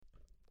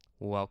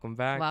Welcome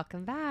back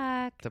Welcome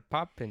back. to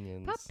Pop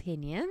Pinions,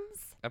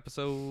 Popinions.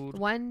 episode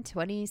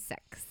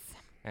 126.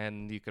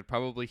 And you could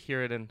probably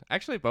hear it in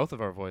actually both of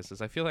our voices.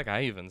 I feel like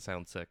I even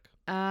sound sick.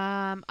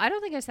 I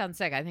don't think I sound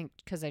sick. I think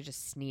because I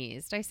just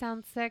sneezed, I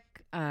sound sick.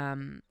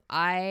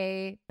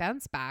 I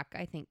bounce back,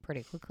 I think,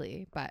 pretty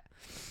quickly. But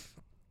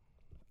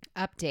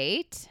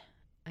update,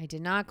 I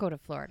did not go to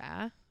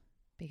Florida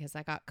because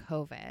I got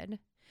COVID,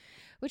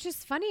 which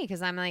is funny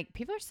because I'm like,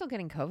 people are still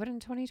getting COVID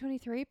in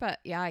 2023. But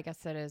yeah, I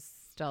guess it is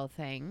still a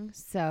thing.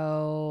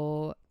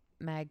 So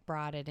Meg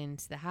brought it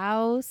into the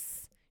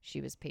house. She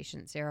was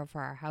patient zero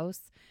for our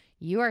house.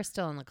 You are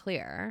still in the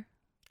clear.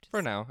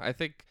 For now, I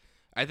think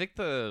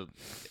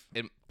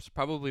it's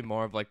probably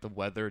more of like the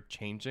weather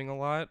changing a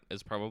lot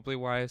is probably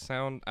why I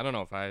sound. I don't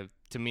know if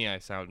to me I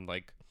sound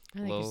like I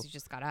think low. 'cause you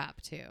just got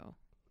up too,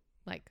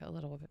 like a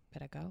little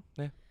bit ago.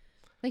 Yeah.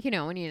 Like,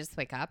 when you just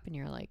wake up and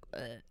you're like,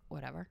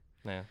 whatever.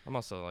 Yeah, I'm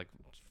also like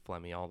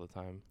phlegmy all the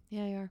time.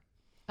 Yeah, you are.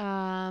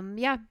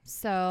 Yeah.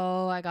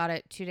 So I got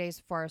it 2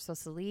 days before I was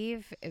supposed to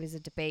leave. It was a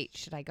debate,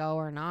 should I go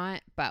or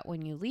not? But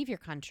when you leave your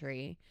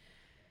country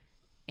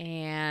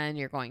and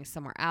you're going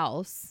somewhere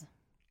else,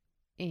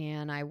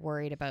 and I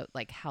worried about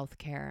like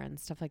healthcare and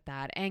stuff like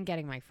that, and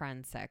getting my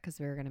friend sick because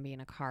we were going to be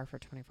in a car for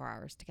 24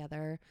 hours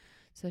together.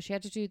 So she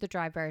had to do the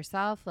drive by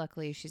herself.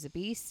 Luckily, she's a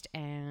beast,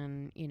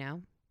 and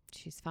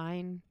she's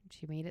fine.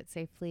 She made it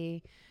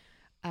safely.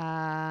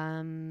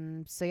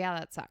 So yeah,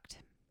 that sucked.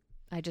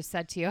 I just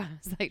said to you, I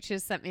was like, she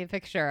just sent me a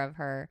picture of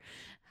her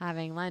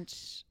having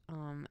lunch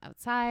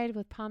outside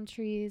with palm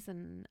trees,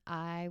 and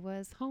I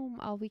was home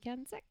all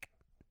weekend sick.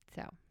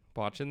 So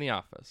Watching The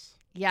Office.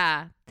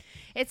 yeah,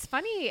 it's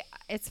funny.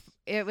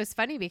 It was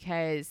funny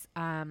because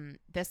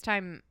this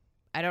time,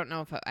 I don't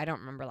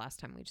remember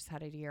last time. We just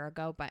had it a year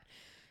ago, but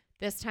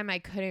this time I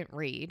couldn't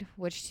read,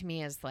 which to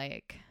me is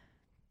like,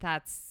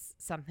 that's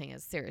something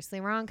is seriously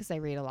wrong because I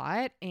read a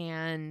lot,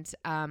 and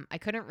I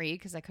couldn't read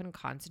because I couldn't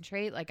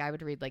concentrate. Like, I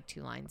would read like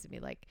 2 lines and be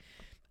like,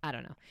 I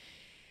don't know.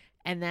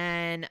 And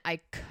then I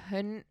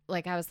couldn't,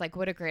 like, I was like,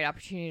 what a great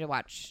opportunity to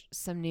watch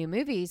some new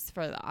movies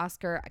for the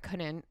Oscar. I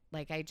couldn't,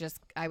 like,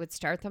 I would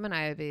start them and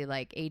I would be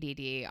like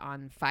ADD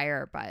on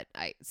fire. But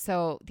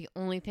so the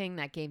only thing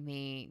that gave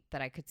me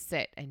that I could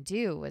sit and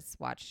do was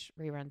watch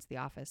reruns of The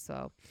Office.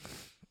 So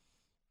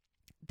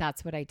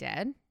that's what I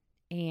did.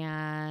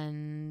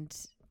 And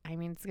I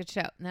mean, it's a good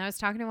show. And then I was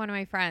talking to one of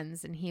my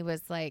friends, and he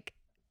was like,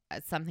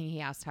 something he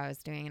asked how I was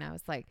doing, and I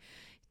was like,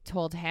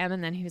 told him,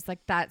 and then he was like,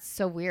 that's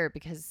so weird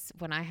because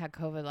when I had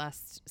COVID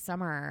last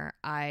summer,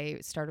 I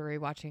started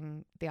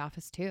rewatching The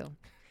Office too.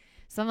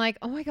 So I'm like,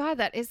 oh my God,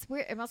 that is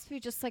weird. It must be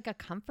just like a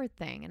comfort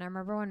thing. And I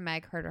remember when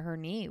Meg hurt her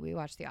knee, we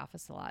watched The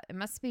Office a lot. It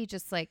must be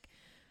just like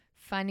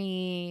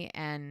funny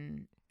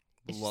and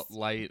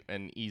Light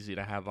and easy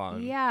to have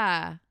on.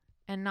 yeah,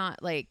 and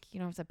not like you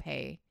don't have to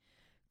pay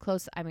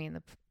close. I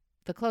mean,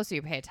 the closer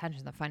you pay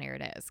attention, the funnier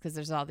it is because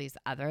there's all these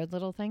other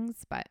little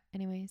things. But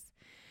anyways,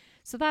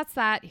 so that's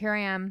that. Here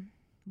I am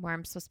where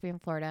I'm supposed to be in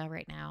Florida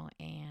right now,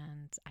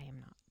 and I am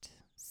not.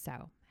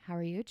 So how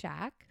are you,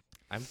 Jack?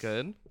 I'm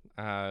good.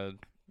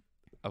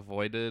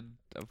 Avoided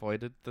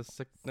the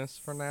sickness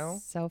for now.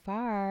 So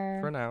far.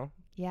 For now.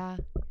 Yeah.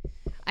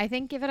 I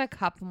think give it a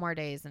couple more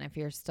days, and if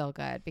you're still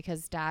good,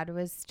 because Dad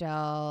was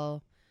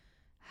still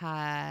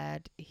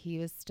had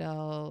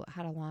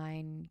a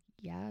line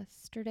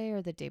yesterday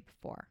or the day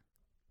before.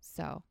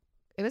 So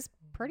it was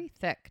pretty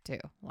thick too,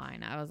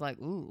 line. I was like,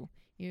 ooh,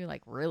 you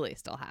like really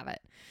still have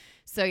it.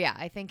 So yeah,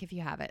 I think if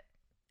you have it,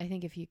 I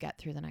think if you get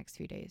through the next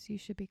few days, you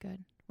should be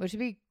good, which would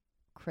be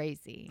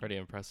crazy. Pretty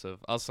impressive.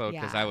 Also,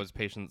 because Yeah. I was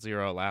patient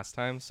zero last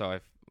time, so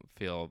I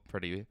feel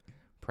pretty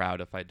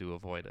proud if I do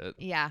avoid it.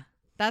 Yeah.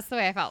 That's the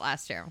way I felt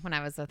last year when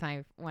I was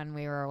when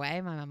we were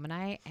away, my mom and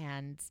I,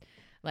 and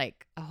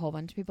like a whole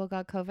bunch of people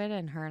got COVID,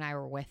 and her and I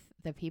were with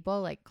the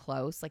people like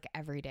close, like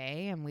every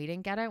day, and we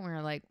didn't get it. We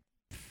were like,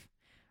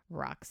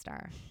 rock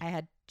star. I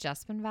had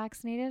just been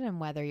vaccinated, and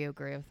whether you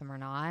agree with them or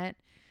not,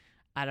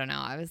 I don't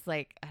know. I was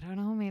like, I don't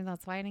know, maybe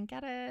that's why I didn't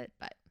get it,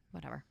 but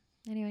whatever.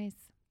 Anyways.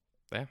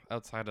 Yeah,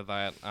 outside of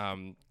that,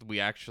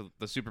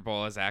 the Super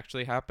Bowl has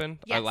actually happened.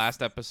 Yes. Our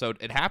last episode,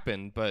 it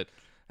happened, but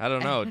I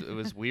don't know. It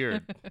was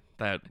weird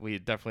that we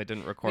definitely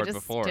didn't record we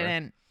just before.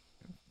 didn't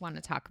want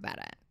to talk about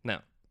it. No.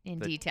 In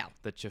detail.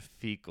 The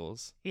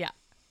Chaficals. Yeah.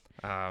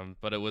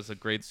 But it was a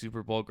great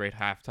Super Bowl, great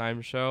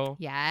halftime show.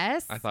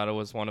 Yes. I thought it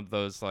was one of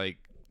those, like,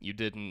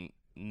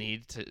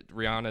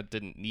 Rihanna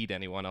didn't need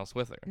anyone else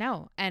with her.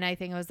 No. And I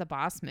think it was a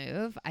boss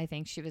move. I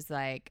think she was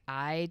like,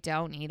 I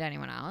don't need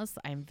anyone else.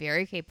 I'm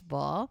very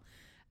capable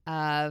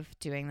of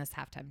doing this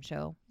halftime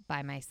show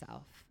by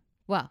myself.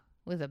 Well,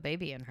 with a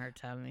baby in her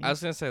tummy. I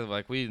was going to say,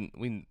 like, we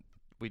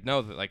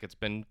know that, like, it's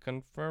been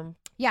confirmed.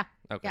 Yeah.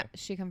 Okay. Yeah.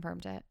 She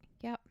confirmed it.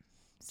 Yep.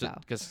 So.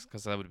 Because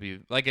that would be,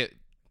 like, it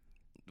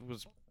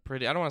was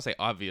pretty, I don't want to say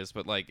obvious,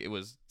 but like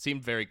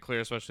seemed very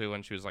clear, especially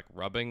when she was like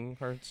rubbing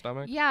her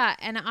stomach. Yeah.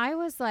 And I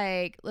was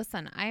like,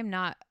 listen, I'm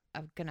not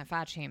going to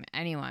fat shame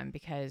anyone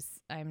because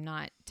I'm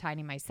not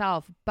tiny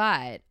myself,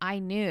 but I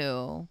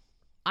know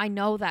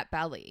that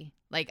belly.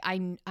 Like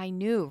I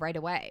knew right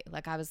away.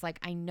 Like I was like,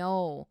 I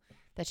know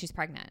that she's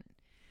pregnant.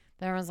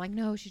 Then everyone's like,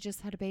 no, she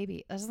just had a baby.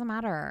 It doesn't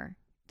matter.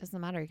 It doesn't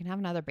matter. You can have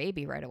another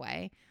baby right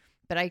away.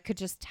 But I could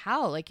just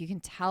tell, like you can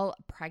tell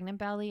a pregnant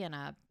belly and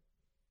a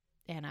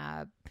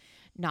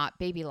not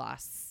baby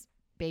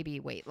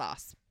weight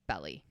loss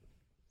belly.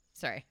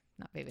 Sorry,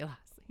 not baby loss.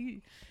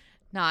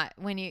 Not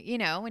when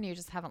when you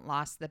just haven't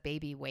lost the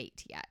baby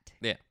weight yet.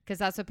 Yeah. Because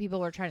that's what people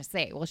were trying to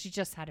say. Well, she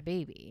just had a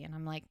baby. And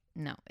I'm like,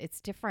 no, it's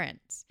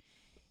different.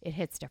 It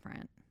hits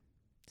different.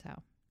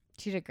 So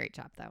she did a great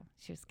job, though.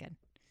 She was good.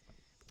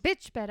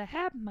 Bitch better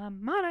have my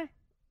money.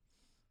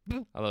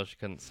 Although she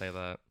couldn't say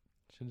that.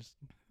 She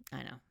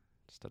I know.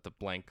 just had to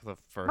blank the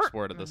first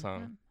word of the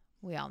song.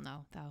 We all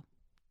know, though.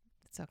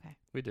 It's okay.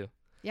 We do.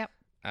 Yep.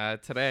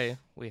 Today,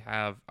 we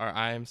have our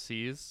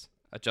IMCs,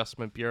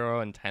 Adjustment Bureau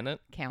and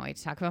Tenet. Can't wait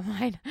to talk about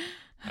mine.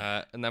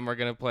 And then we're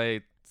going to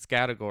play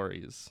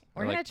Scategories.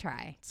 We're going to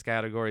try.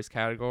 Categories.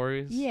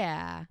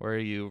 Yeah. Where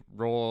you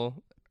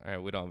roll. All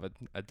right, we don't have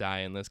a die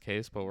in this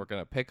case, but we're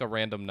going to pick a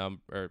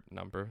random a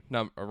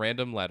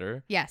random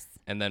letter. Yes.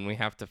 And then we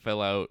have to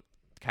fill out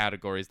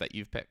categories that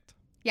you've picked.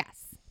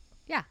 Yes.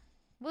 Yeah.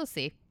 We'll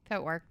see if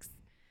it works.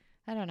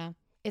 I don't know.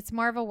 It's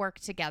more of a work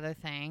together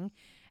thing.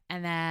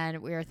 And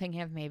then we were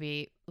thinking of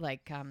maybe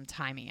like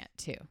timing it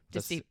too.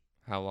 Just see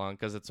how long?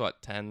 Because it's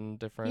what, 10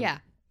 different? Yeah.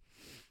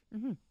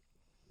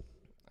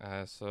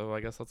 Mm-hmm. So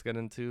I guess let's get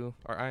into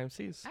our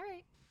IMCs. All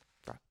right.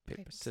 Rock,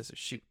 paper, scissors,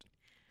 shoot.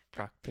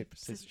 Rock, paper,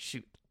 scissors,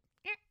 shoot.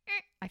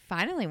 I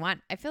finally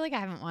won. I feel like I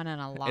haven't won in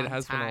a long time. It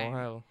has been a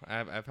while.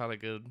 I've had a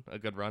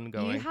good run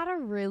going. You had a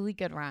really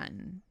good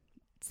run.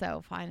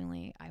 So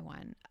finally I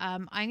won.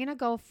 I'm going to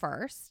go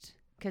first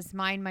because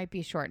mine might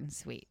be short and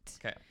sweet.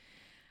 Okay.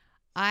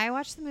 I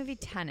watched the movie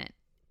Tenet,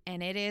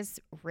 and it is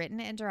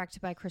written and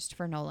directed by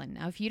Christopher Nolan.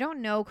 Now, if you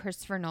don't know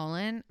Christopher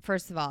Nolan,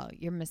 first of all,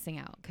 you're missing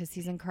out because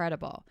he's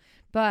incredible.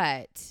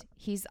 But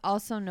he's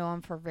also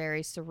known for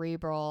very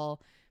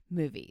cerebral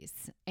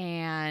movies,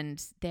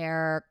 and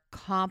they're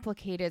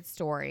complicated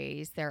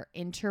stories. They're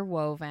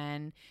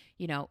interwoven,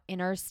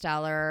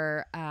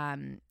 Interstellar,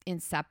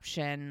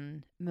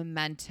 Inception,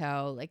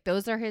 Memento. Like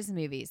those are his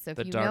movies. So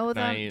if you know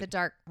them,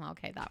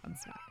 okay, that one's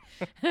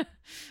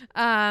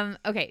not.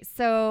 Okay,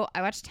 so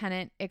I watched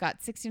Tenet. It got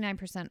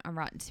 69% on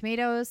Rotten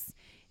Tomatoes.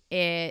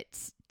 The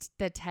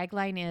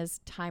tagline is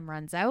 "Time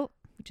runs out,"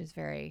 which is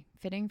very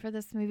fitting for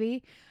this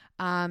movie.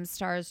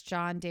 Stars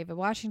John David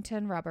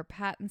Washington, Robert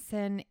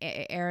Pattinson,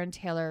 Aaron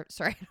Taylor.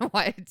 Sorry, I don't know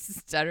why I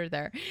stuttered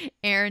there.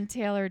 Aaron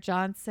Taylor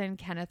Johnson,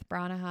 Kenneth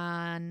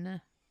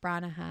Branagh.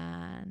 I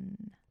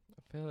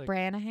feel like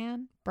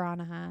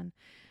Branagh,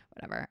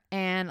 whatever,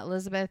 and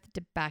Elizabeth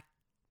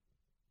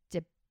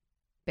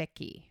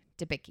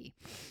Debicki.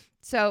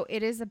 So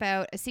it is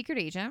about a secret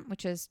agent,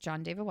 which is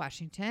John David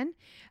Washington,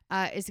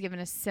 is given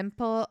a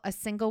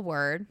single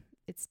word.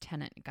 It's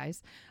Tenet,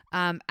 guys,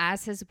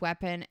 as his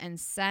weapon and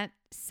sent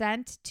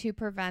to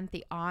prevent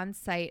the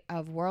onset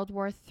of World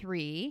War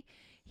III.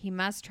 He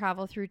must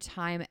travel through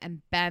time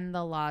and bend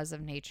the laws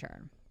of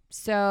nature.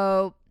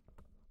 So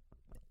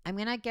I'm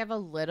going to give a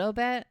little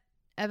bit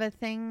of a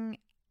thing,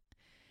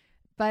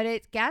 but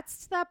it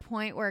gets to that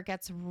point where it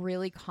gets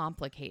really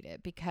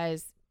complicated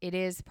because it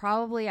is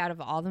probably, out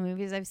of all the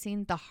movies I've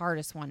seen, the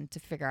hardest one to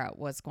figure out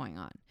what's going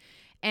on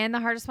and the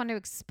hardest one to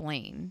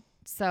explain.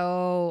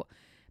 So,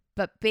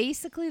 but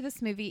basically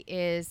this movie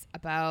is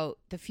about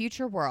the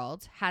future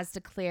world has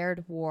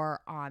declared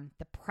war on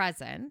the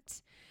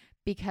present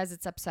because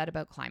it's upset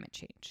about climate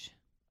change.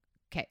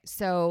 Okay,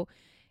 so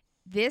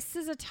this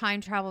is a time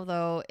travel,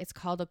 though. It's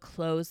called a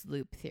closed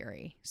loop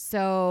theory.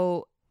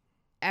 So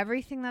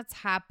everything that's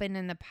happened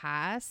in the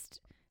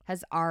past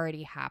has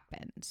already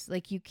happened.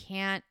 Like you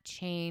can't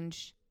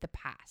change the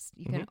past.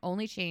 You can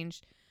only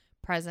change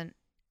present,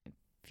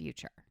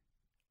 future.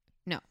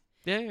 No.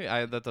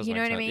 Yeah, that doesn't. You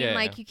know make what I sense. mean? Yeah,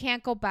 like you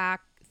can't go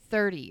back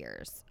 30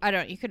 years. I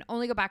don't. You can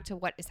only go back to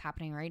what is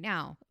happening right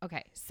now.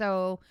 Okay,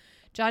 so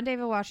John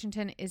David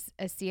Washington is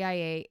a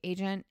CIA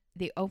agent.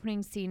 The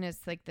opening scene is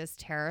like this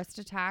terrorist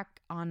attack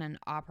on an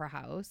opera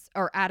house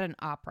or at an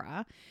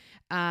opera,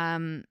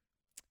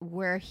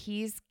 where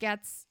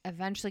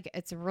eventually,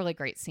 it's a really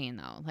great scene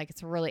though. Like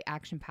it's really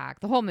action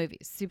packed. The whole movie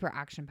is super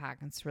action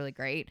packed and it's really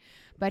great,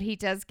 but he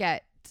does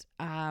get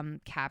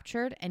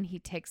captured and he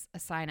takes a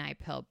cyanide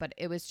pill, but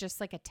it was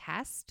just like a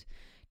test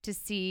to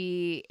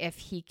see if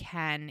he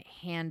can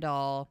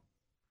handle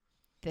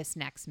this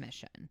next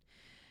mission.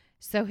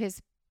 So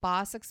his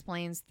boss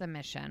explains the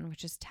mission,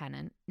 which is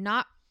Tenet,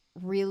 not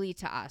really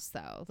to us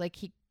though.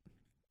 Like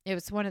it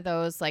was one of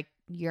those, like,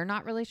 you're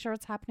not really sure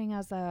what's happening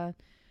as a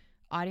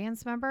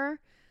audience member.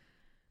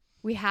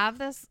 We have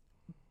this,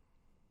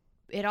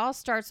 it all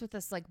starts with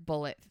this like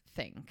bullet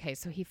thing. Okay,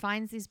 so he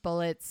finds these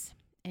bullets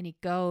and he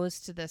goes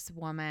to this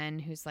woman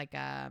who's like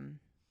a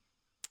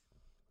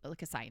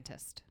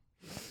scientist,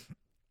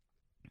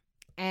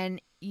 and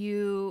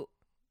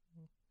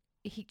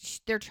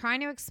they're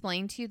trying to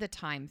explain to you the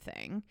time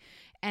thing,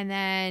 and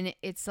then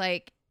it's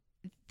like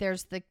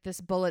there's this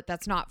bullet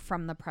that's not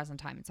from the present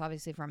time. It's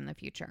obviously from the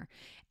future,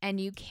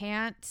 and you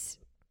can't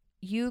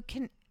you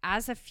can,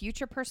 as a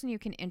future person, you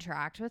can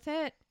interact with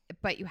it,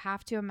 but you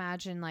have to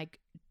imagine like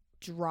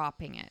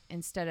dropping it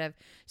instead of,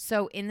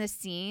 so in the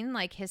scene,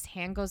 like his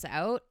hand goes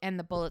out and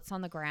the bullet's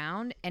on the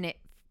ground and it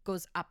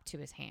goes up to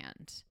his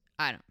hand.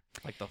 I don't,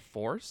 Like the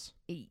Force?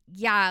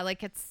 yeah,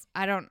 like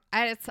I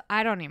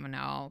don't even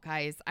know,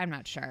 guys. I'm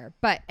not sure.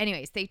 But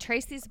anyways, they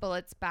trace these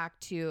bullets back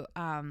to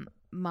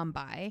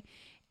Mumbai,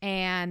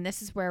 and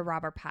this is where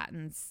Robert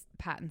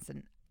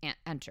Pattinson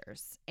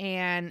enters.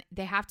 And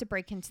they have to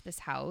break into this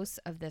house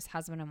of this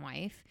husband and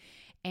wife,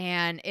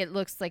 and it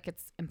looks like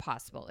it's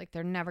impossible. Like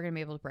they're never going to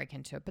be able to break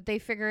into it, but they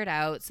figure it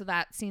out. So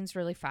that scene's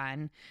really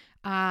fun.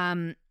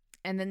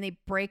 And then they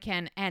break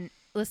in, and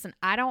listen,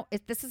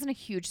 this isn't a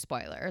huge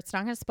spoiler. It's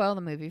not going to spoil the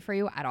movie for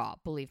you at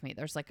all. Believe me,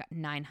 there's like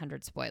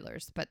 900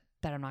 spoilers, but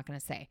that I'm not going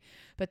to say.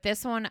 But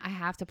this one I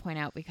have to point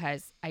out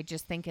because I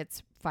just think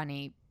it's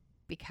funny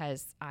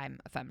because I'm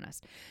a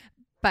feminist.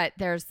 But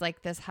there's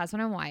like this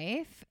husband and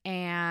wife,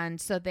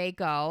 and so they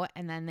go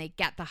and then they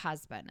get the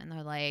husband, and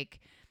they're like,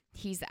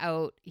 he's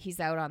out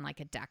on like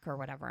a deck or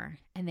whatever,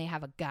 and they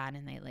have a gun,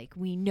 and they like,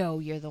 we know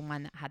you're the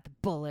one that had the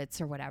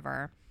bullets or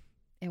whatever.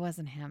 It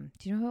wasn't him.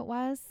 Do you know who it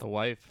was? The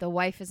wife. The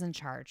wife is in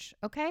charge.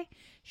 Okay.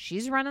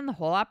 She's running the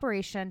whole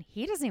operation.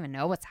 He doesn't even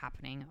know what's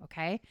happening.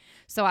 Okay.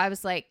 So I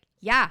was like,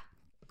 yeah,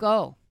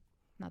 go.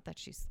 Not that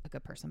she's a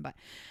good person, but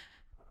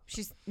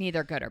she's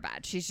neither good or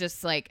bad. She's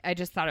just like, I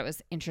just thought it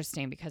was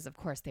interesting because of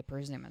course they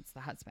presume it's the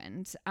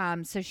husband.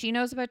 So she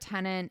knows about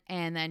Tennant,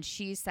 and then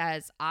she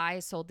says, I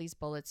sold these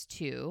bullets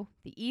to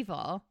the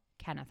evil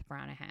Kenneth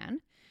Branagh,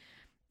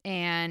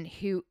 and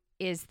who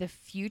is the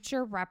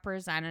future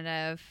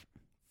representative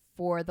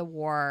for the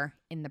war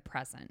in the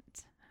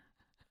present.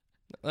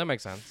 That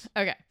makes sense.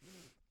 Okay,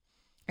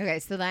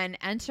 so then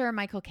enter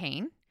Michael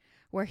Caine,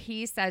 where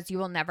he says you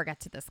will never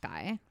get to this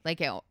guy.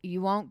 Like you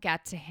won't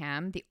get to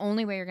him. The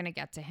only way you're going to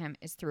get to him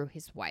is through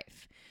his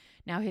wife.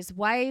 Now his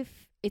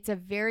wife, it's a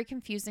very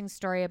confusing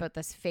story about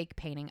this fake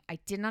painting. I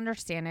didn't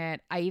understand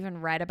it. I even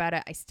read about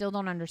it. I still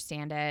don't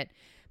understand it.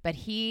 But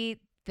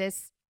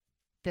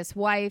this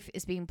wife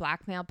is being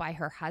blackmailed by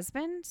her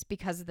husband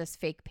because of this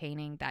fake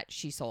painting that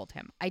she sold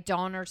him. I don't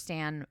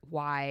understand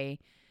why.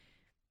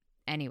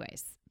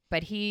 Anyways,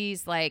 but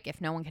he's like, if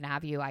no one can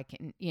have you, I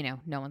can,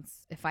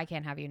 if I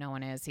can't have you, no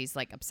one is. He's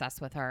like obsessed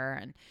with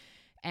her.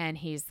 And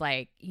he's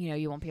like,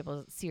 you won't be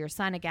able to see your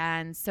son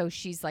again. So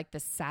she's like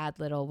this sad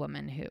little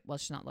woman who, well,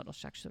 she's not little,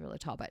 she's actually really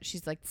tall, but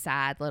she's like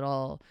sad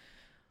little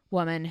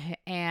woman.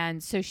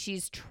 And so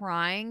she's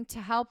trying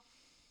to help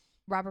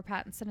Robert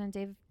Pattinson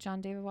and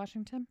John David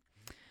Washington.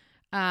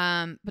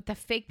 But the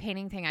fake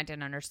painting thing, I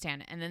didn't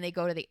understand. And then they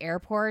go to the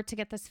airport to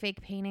get this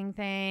fake painting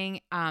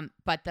thing.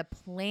 But the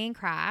plane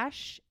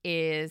crash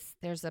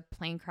there's a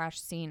plane crash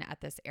scene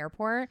at this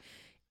airport.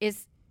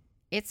 It's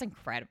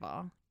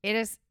incredible.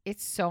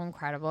 It's so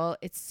incredible.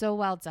 It's so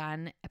well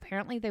done.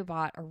 Apparently they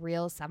bought a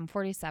real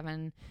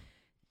 747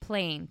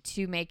 plane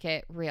to make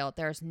it real.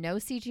 There's no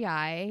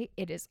CGI.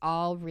 It is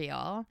all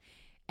real,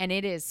 and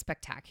it is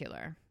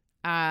spectacular.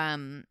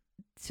 So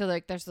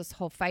like there's this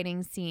whole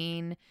fighting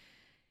scene.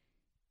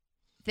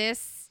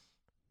 This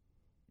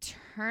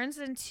turns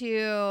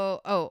into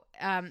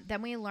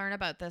then we learn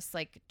about this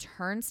like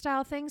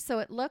turnstile thing. So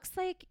it looks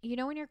like,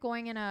 when you're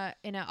going in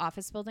an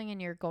office building and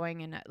you're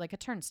going in like a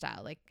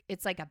turnstile, like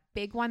it's like a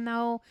big one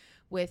though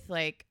with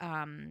like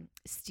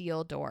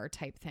steel door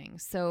type thing.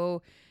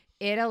 So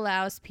it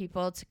allows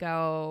people to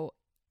go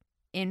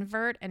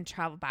invert and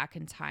travel back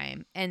in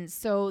time. And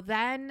so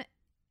then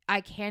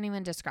I can't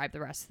even describe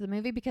the rest of the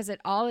movie because it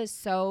all is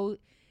so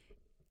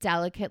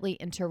delicately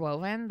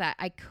interwoven that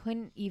I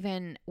couldn't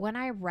even, when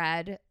I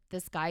read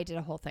this guy did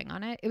a whole thing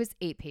on it, it was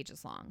 8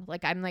 pages long.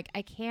 Like, I'm like,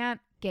 I can't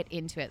get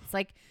into it. It's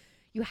like,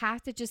 you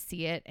have to just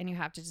see it and you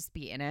have to just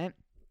be in it.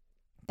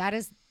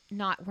 We're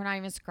not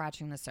even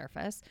scratching the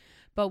surface,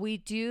 but we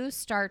do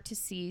start to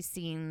see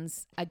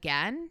scenes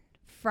again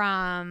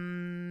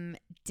from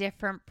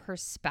different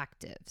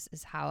perspectives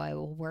is how I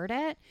will word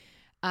it.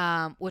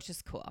 Which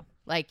is cool.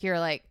 Like, you're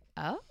like,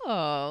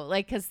 oh,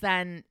 like, cause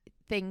then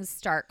things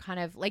start kind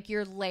of like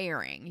you're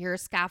layering, you're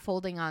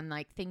scaffolding on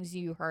like things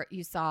you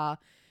saw,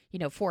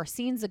 4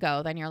 scenes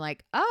ago. Then you're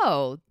like,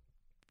 oh,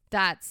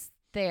 that's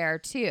there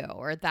too.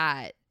 Or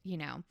that,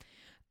 so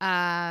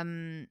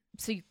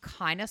you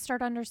kind of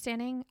start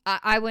understanding.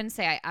 I wouldn't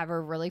say I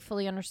ever really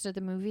fully understood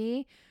the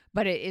movie,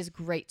 but it is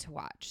great to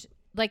watch.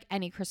 Like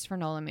any Christopher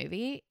Nolan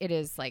movie, it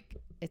is like,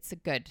 it's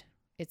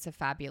a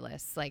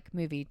fabulous like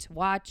movie to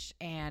watch,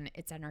 and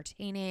it's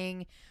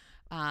entertaining.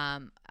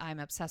 I'm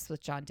obsessed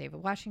with John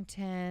David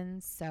Washington,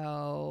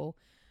 so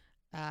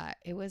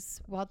it was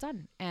well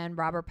done. And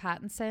Robert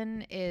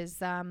Pattinson is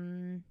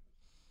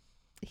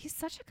he's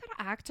such a good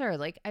actor.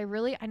 Like I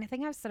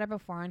think I've said it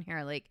before on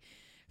here, like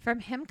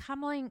from him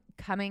coming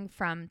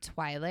from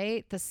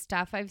Twilight, the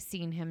stuff I've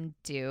seen him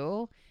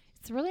do,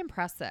 it's really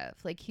impressive.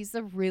 Like he's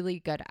a really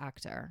good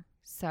actor.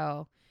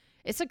 So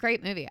it's a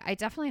great movie. I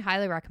definitely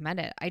highly recommend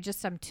it.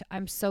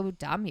 I'm so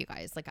dumb, you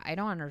guys. Like I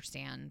don't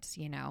understand,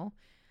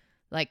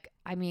 Like,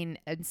 I mean,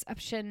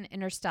 Inception,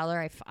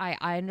 Interstellar,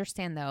 I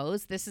understand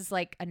those. This is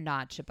like a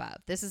notch above.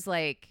 This is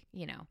like,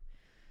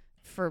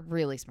 for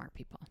really smart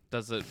people.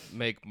 Does it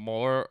make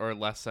more or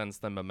less sense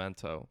than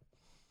Memento?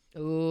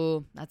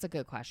 Ooh, that's a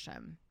good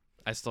question.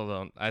 I still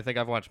don't. I think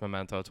I've watched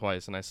Memento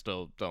twice, and I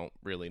still don't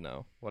really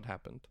know what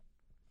happened.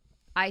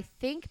 I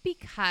think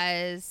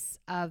because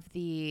of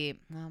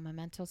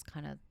Memento's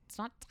it's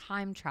not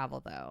time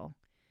travel though.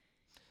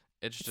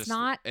 It's just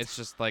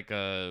like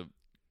the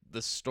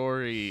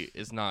story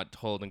is not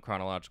told in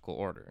chronological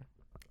order.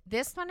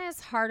 This one is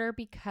harder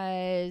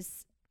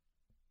because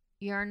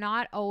you're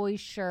not always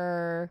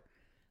sure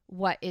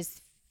what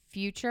is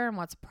future and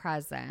what's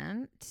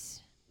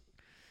present.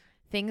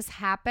 Things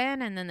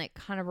happen and then it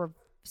kind of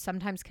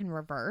sometimes can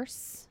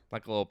reverse.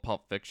 Like a little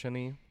Pulp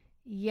Fiction-y.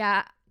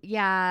 Yeah.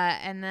 Yeah.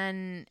 And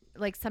then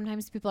like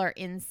sometimes people are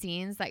in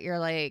scenes that you're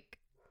like,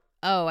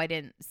 oh, I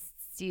didn't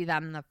see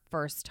them the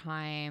first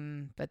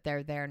time, but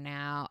they're there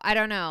now. I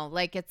don't know.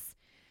 Like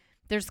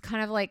there's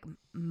kind of like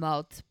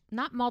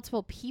not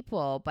multiple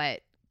people,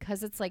 but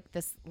because it's like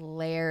this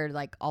layered,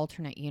 like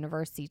alternate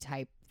universe-y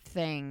type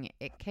thing,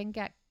 it can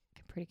get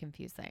pretty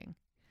confusing.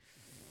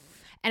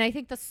 And I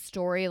think the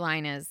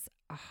storyline is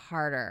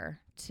harder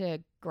to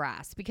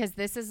grasp because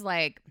this is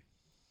like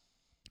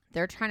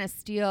they're trying to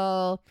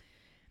steal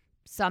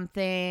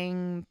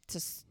something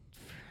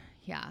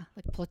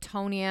like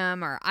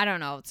plutonium, or I don't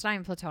know. It's not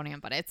even plutonium,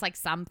 but it's like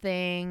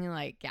something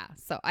like, yeah.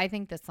 So I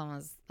think this one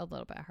was a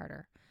little bit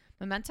harder.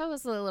 Memento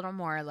was a little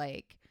more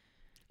like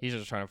he's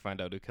just trying to find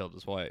out who killed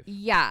his wife.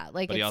 Yeah,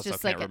 like but it's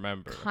just like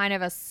remember. Kind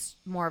of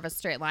more of a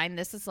straight line.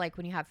 This is like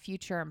when you have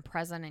future and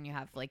present, and you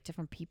have like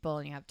different people,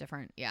 and you have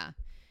different. Yeah,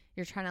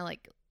 you're trying to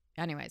like.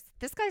 Anyways,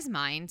 this guy's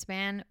mind,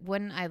 man.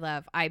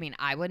 I mean,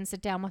 I wouldn't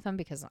sit down with him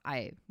because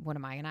what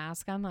am I gonna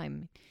ask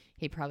him?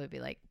 He'd probably be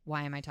like,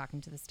 why am I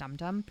talking to this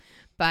dum-dum?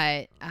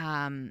 But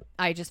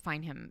I just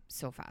find him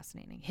so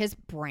fascinating. His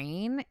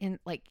brain and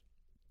like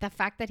the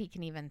fact that he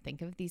can even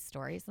think of these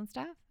stories and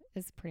stuff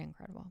is pretty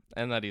incredible.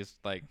 And that he's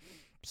like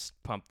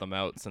pumped them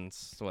out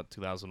since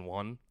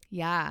 2001.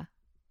 Yeah.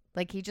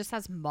 Like he just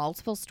has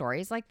multiple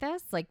stories like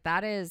this. Like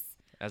that is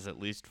as at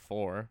least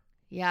 4.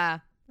 Yeah,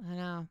 I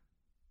know.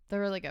 They're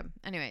really good.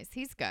 Anyways,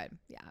 he's good.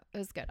 Yeah, it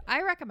was good.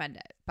 I recommend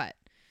it, but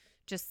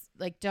just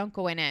like don't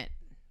go in it.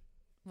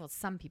 Well,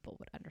 some people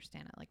would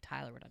understand it. Like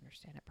Tyler would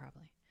understand it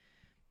probably.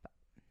 But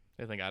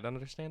you think I'd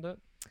understand it?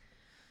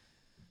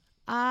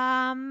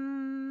 I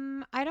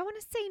don't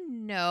want to say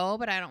no,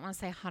 but I don't want to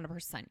say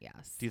 100%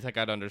 yes. Do you think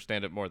I'd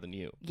understand it more than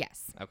you?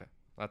 Yes. Okay,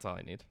 that's all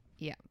I need.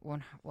 Yeah.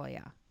 Well,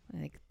 yeah. I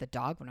think the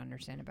dog would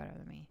understand it better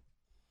than me.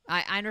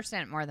 I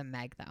understand it more than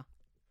Meg, though.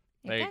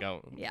 There you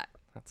go. Yeah.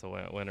 That's a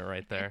winner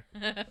right there.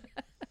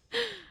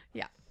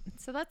 Yeah.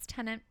 So that's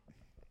Tenet.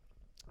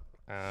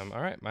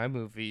 All right. My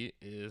movie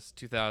is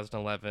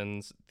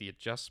 2011's The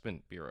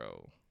Adjustment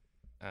Bureau,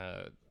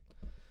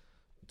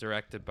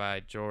 directed by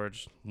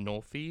George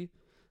Nolfi.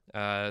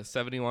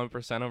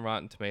 71% on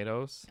Rotten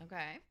Tomatoes.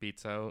 Okay.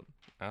 Beats out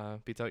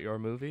your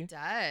movie.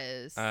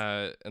 Does.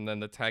 And then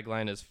the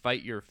tagline is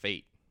 "Fight Your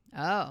Fate."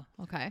 Oh,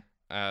 okay.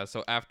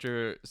 So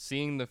after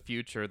seeing the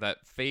future,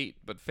 fate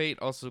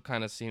also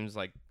kind of seems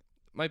like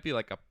might be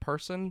like a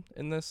person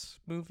in this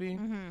movie.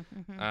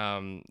 Mm-hmm,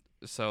 mm-hmm.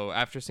 So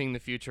after seeing the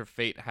future,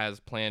 fate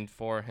has planned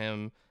for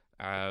him.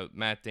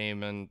 Matt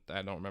Damon,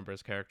 I don't remember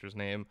his character's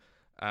name,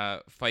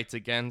 fights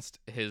against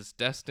his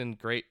destined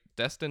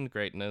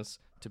greatness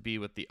to be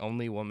with the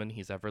only woman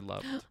he's ever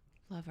loved.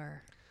 Love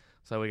her.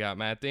 So we got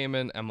Matt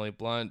Damon, Emily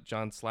Blunt,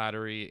 John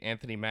Slattery,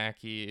 Anthony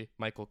Mackie,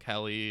 Michael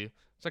Kelly.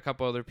 There's a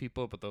couple other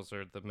people, but those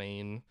are the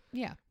main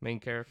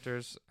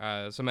characters.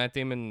 So Matt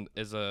Damon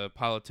is a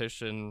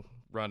politician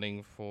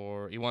running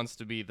he wants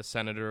to be the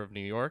senator of New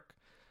York.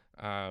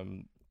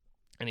 And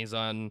he's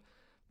on,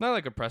 not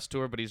like a press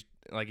tour, but he's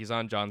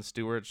on Jon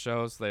Stewart's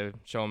show. So they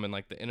show him in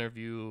like the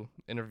interview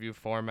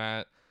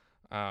format.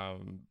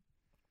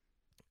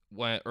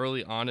 When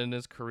early on in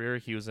his career,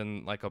 he was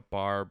in like a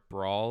bar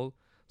brawl.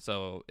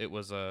 So it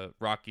was a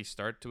rocky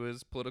start to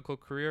his political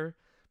career.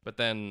 But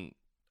then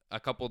a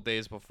couple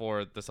days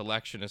before this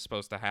election is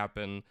supposed to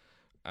happen,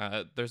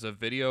 there's a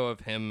video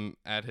of him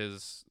at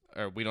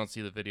or we don't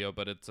see the video,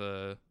 but it's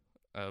a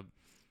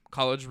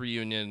college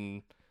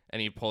reunion,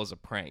 and he pulls a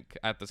prank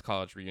at this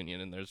college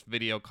reunion, and there's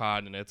video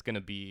caught, and it's going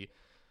to be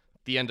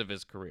the end of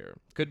his career.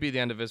 Could be the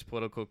end of his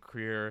political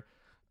career.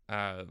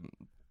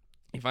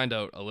 You find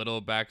out a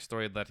little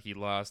backstory that he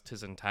lost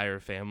his entire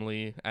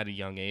family at a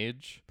young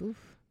age.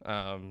 Oof.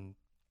 And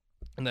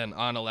then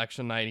on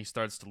election night, he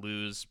starts to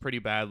lose pretty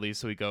badly,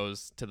 so he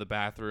goes to the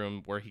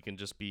bathroom where he can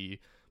just be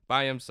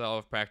by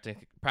himself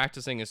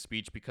practicing his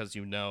speech because he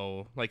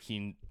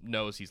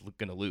knows he's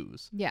going to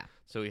lose. Yeah.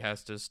 So he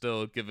has to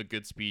still give a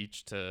good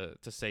speech to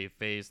save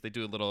face. They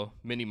do a little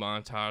mini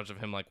montage of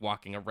him like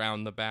walking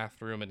around the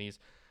bathroom, and he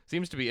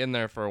seems to be in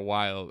there for a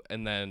while,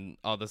 and then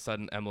all of a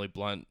sudden Emily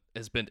Blunt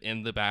has been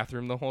in the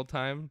bathroom the whole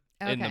time,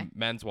 in the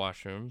men's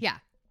washroom. Yeah.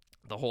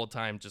 The whole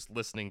time just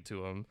listening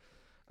to him.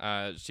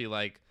 She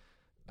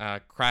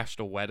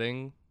crashed a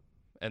wedding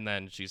and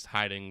then she's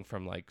hiding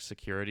from like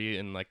security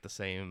in like the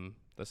same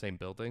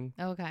building.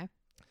 Okay.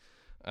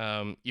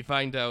 You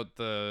find out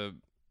the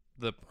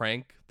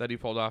prank that he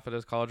pulled off at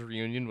his college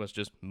reunion was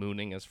just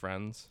mooning his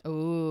friends.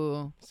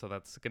 Ooh. So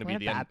that's gonna What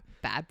be a the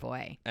bad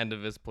boy. end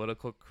of his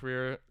political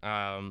career.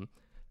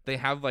 They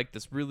have like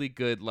this really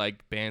good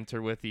like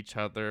banter with each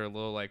other, a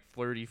little like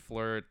flirty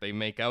flirt. They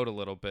make out a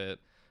little bit,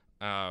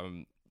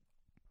 and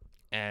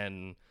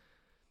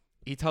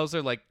he tells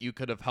her like, you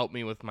could have helped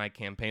me with my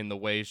campaign. The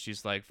way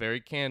she's like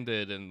very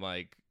candid and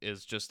like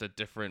is just a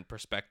different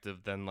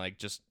perspective than like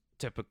just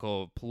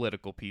typical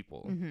political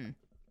people.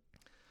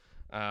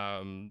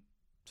 Mm-hmm.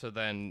 So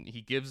then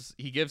he gives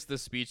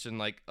this speech and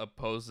like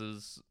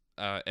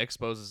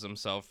exposes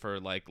himself for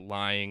like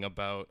lying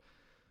about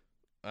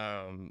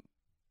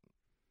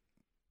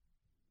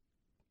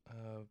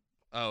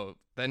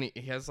then he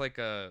has like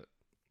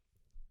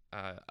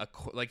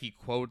like he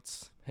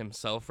quotes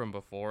himself from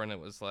before, and it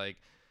was like,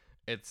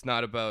 it's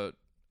not about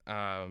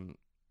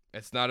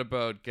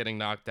getting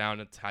knocked down,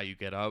 it's how you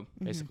get up.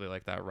 Mm-hmm. Basically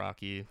like that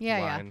Rocky Yeah,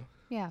 line.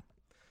 Yeah.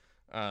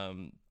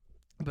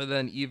 But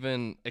then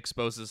even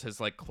exposes his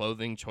like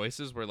clothing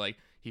choices, where like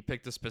he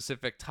picked a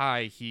specific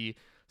tie, he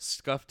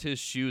scuffed his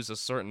shoes a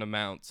certain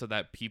amount so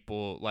that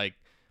people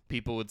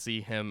would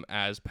see him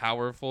as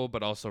powerful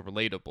but also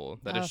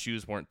relatable, that his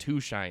shoes weren't too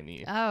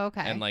shiny. Oh,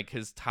 okay. And like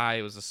his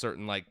tie was a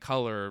certain like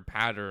color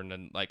pattern,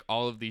 and like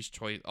all of these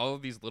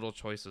little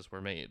choices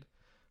were made.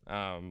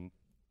 So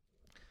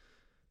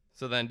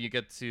then you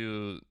get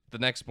to the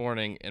next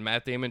morning, and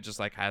Matt Damon just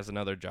like has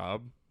another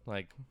job.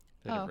 Like,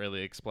 they didn't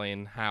really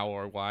explain how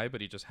or why,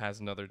 but he just has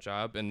another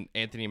job, and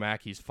Anthony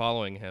Mackie's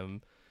following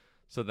him.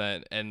 So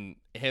that, and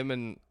him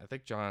and I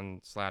think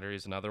John Slattery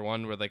is another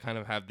one, where they kind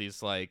of have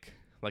these like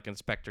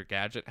Inspector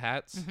Gadget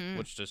hats, Mm-hmm.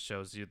 which just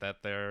shows you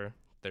that they're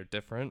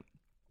different.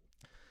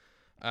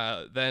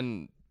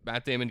 Then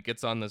Matt Damon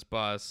gets on this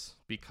bus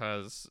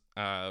because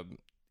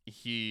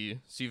you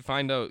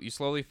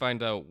slowly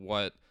find out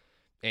what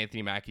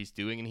Anthony Mackie's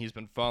doing, and he's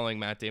been following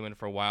Matt Damon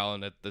for a while,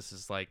 and that this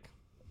is like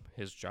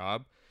his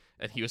job,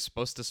 and he was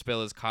supposed to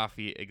spill his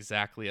coffee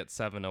exactly at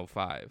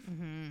 7:05.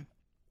 Mm-hmm.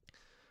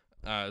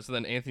 So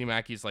then Anthony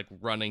Mackie's like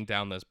running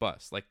down this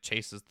bus, like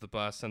chases the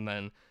bus, and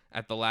then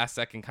at the last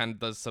second kind of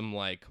does some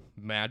like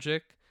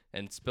magic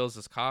and spills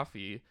his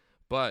coffee.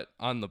 But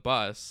on the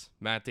bus,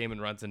 Matt Damon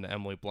runs into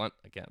Emily Blunt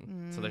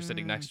again. So they're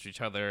sitting next to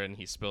each other, and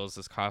he spills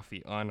his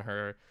coffee on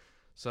her.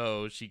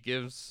 So she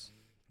gives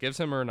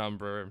him her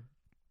number,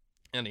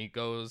 and he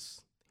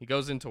goes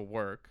into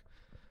work.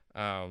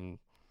 Then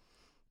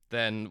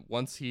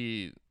once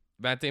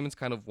Matt Damon's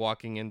kind of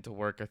walking into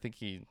work, I think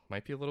he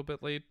might be a little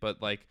bit late,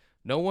 but like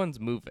no one's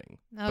moving.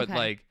 Okay. But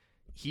like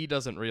he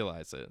doesn't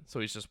realize it.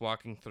 So he's just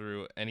walking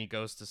through, and he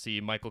goes to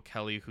see Michael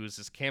Kelly, who's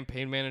his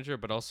campaign manager,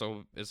 but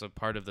also is a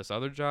part of this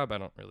other job. I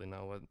don't really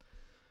know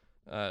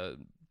what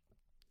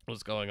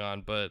was going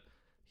on, but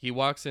he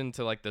walks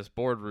into like this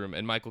boardroom,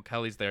 and Michael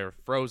Kelly's there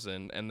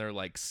frozen, and they're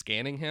like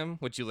scanning him,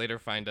 which you later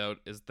find out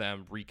is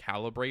them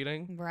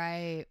recalibrating.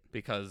 Right.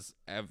 Because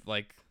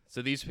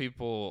so these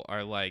people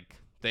are like,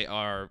 they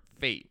are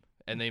fate,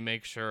 and they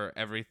make sure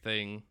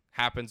everything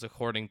happens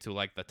according to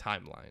like the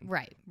timeline.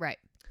 Right.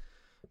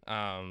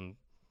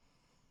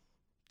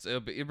 So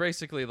you're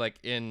basically like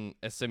in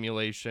a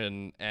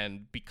simulation,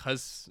 and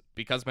because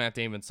Matt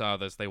Damon saw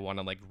this, they want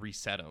to like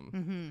reset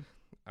him.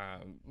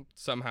 Mm-hmm.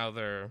 Somehow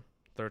they're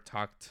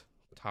talked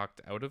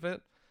out of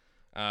it.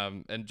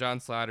 And John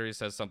Slattery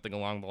says something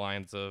along the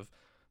lines of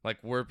like,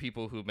 we're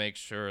people who make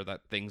sure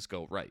that things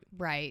go right.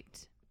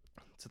 Right.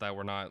 So that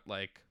we're not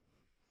like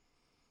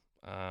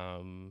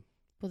Well,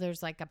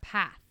 there's like a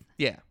path.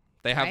 yeah.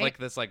 They have Right? like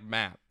this like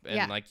map, and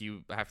Yeah. like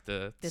you have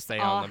to This stay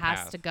all on the has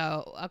path. to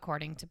go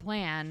according to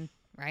plan,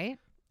 right?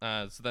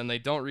 So then they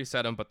don't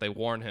reset him, but they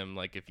warn him,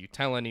 like, if you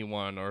tell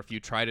anyone or if you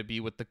try to be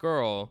with the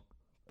girl,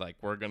 like,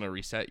 we're gonna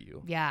reset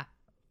you. Yeah.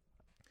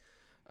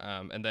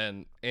 And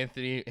then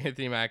Anthony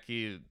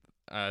Mackie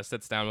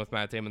sits down with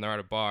Matt Damon. They're at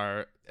a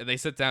bar, and they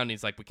sit down, and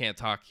he's like, we can't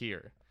talk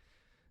here.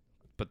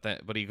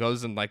 But he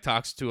goes and like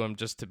talks to him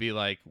just to be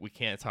like, we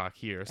can't talk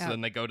here. So then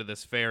they go to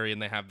this ferry,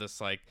 and they have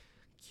this like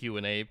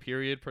Q&A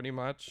period pretty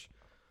much.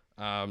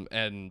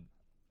 And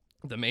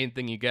the main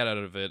thing you get out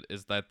of it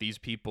is that these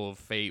people of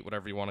fate,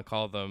 whatever you want to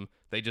call them,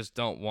 they just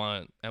don't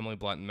want Emily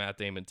Blunt and Matt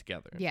Damon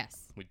together.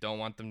 Yes. We don't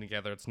want them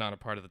together. It's not a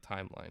part of the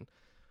timeline.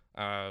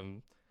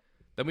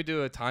 Then we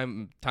do a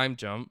time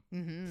jump.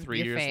 Mm-hmm.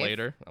 3 years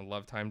later. I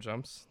love time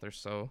jumps. They're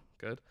so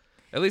good.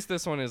 At least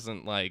this one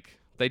isn't like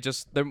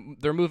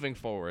they're moving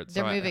forward.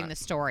 They're moving the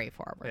story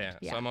forward.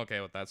 Yeah, so I'm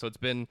okay with that. So it's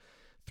been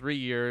 3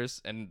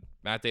 years, and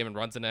Matt Damon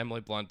runs into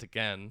Emily Blunt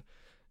again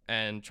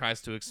and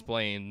tries to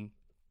explain,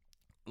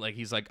 like,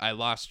 he's like, I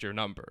lost your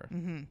number.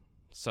 Mm-hmm.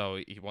 So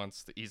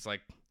he's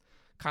like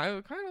kind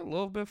of a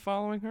little bit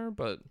following her,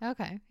 but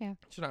Okay. Yeah.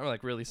 she's not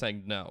like really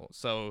saying no.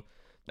 So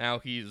now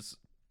he's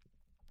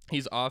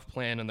off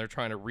plan, and they're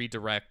trying to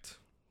redirect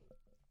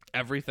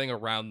everything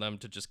around them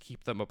to just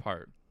keep them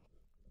apart.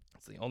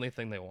 It's the only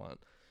thing they want.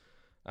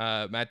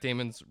 Matt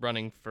Damon's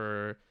running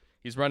for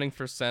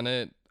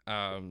Senate.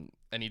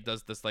 And he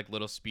does this like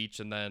little speech,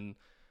 and then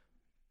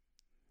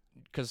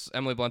because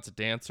Emily Blunt's a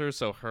dancer,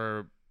 so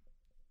her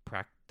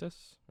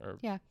practice or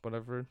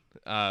whatever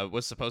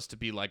was supposed to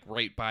be like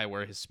right by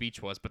where his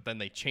speech was, but then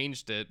they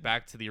changed it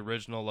back to the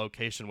original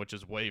location, which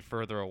is way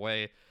further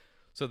away.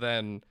 So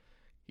then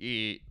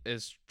he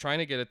is trying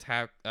to get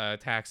a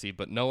taxi,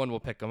 but no one will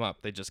pick him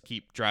up. They just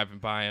keep driving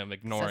by him,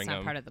 ignoring That's not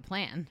him. part of the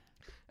plan.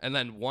 And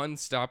then one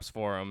stops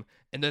for him,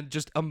 and then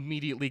just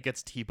immediately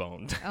gets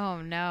T-boned.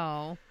 Oh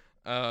no.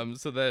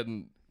 So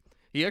then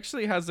he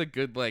actually has a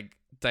good like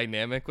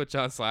dynamic with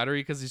John Slattery,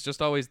 because he's just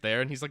always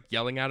there, and he's like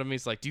yelling at him.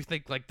 He's like, "Do you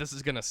think like this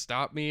is gonna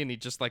stop me?" And he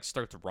just like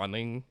starts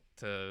running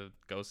to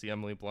go see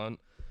Emily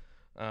Blunt.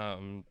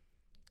 And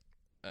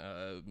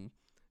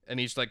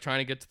he's like trying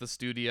to get to the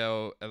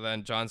studio, and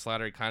then John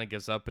Slattery kind of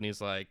gives up, and he's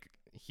like,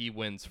 he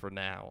wins for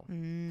now.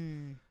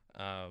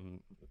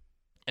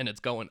 And it's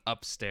going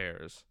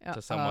upstairs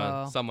to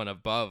someone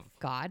above.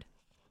 God.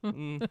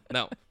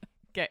 No.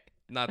 Okay.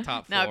 Not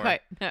top floor. Not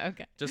quite. No,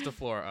 okay. Just a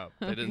floor up.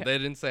 They Okay.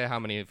 didn't say how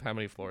many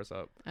floors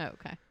up. Oh,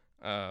 okay.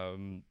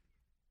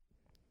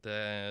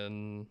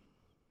 Then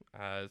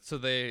so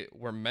they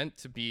were meant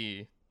to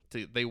be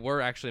they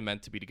were actually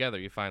meant to be together.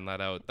 You find that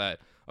out, that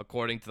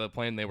according to the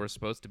plan they were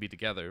supposed to be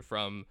together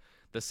from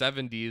the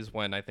 70s,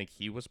 when I think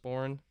he was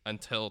born,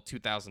 until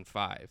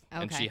 2005.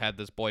 And Okay. she had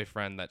this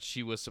boyfriend that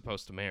she was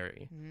supposed to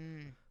marry.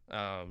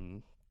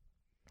 And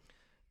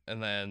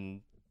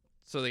then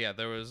so yeah,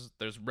 there's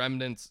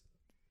remnants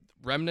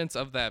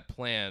of that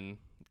plan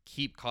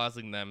keep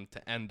causing them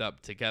to end up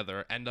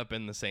together, end up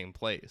in the same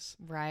place.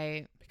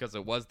 Right. Because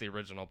it was the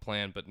original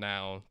plan, but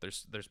now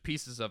there's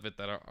pieces of it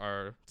that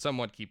are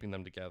somewhat keeping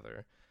them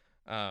together.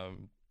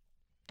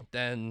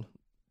 Then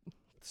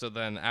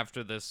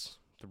after this,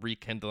 the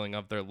rekindling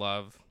of their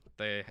love,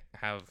 they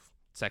have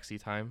sexy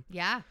time.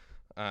 Yeah.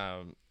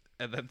 And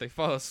then they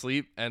fall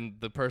asleep,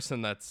 and the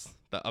person that's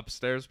the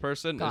upstairs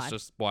person God. is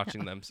just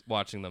watching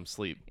them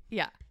sleep.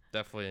 Yeah.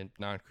 Definitely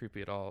not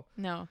creepy at all.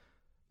 No.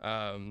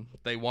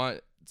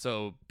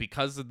 So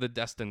because of the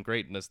destined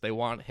greatness, they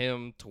want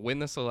him to win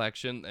this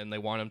election, and they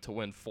want him to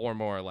win 4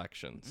 more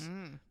elections.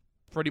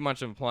 Pretty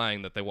much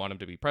implying that they want him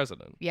to be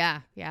president.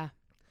 Yeah. Yeah.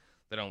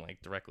 They don't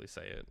like directly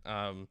say it.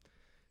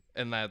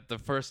 And that the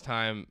first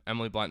time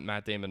Emily Blunt and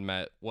Matt Damon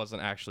met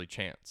wasn't actually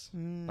chance.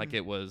 Like,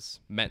 it was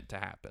meant to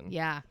happen.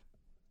 Yeah.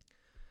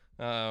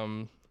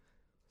 So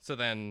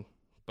then,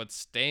 but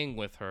staying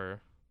with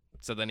her,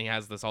 so then he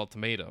has this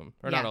ultimatum,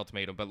 or Yeah. not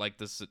ultimatum, but like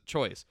this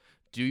choice.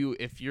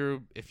 If you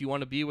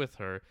want to be with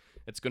her,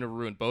 it's going to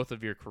ruin both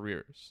of your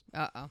careers.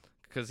 Uh-oh.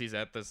 Because he's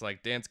at this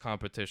like dance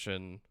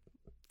competition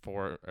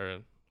for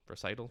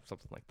recital,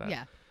 something like that.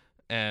 Yeah.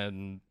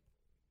 And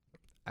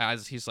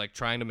as he's like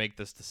trying to make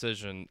this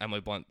decision,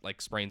 Emily Blunt like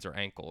sprains her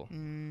ankle.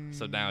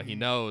 So now he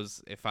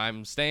knows, if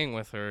I'm staying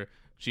with her,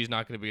 she's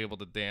not going to be able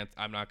to dance.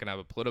 I'm not going to have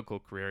a political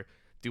career.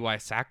 Do I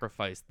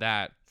sacrifice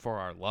that for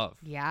our love?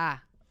 Yeah.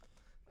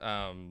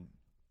 And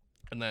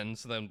then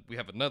we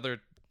have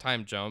another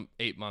time jump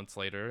 8 months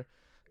later,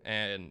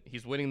 and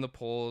he's winning the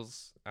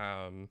polls.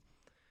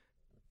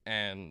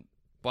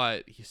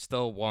 But he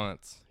still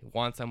wants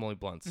Emily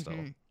Blunt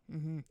still.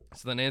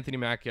 So then Anthony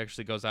Mackie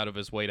actually goes out of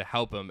his way to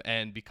help him,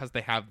 and because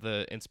they have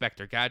the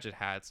Inspector Gadget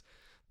hats,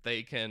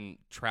 they can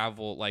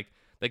travel, like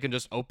they can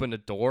just open a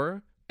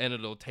door and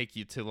it'll take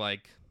you to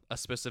like a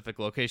specific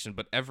location.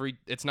 But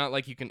it's not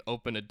like you can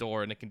open a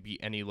door and it can be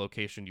any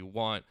location you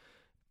want.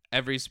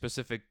 Every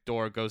specific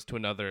door goes to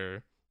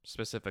another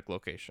specific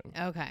location.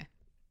 Okay.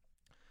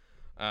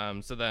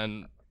 So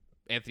then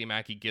Anthony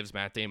Mackie gives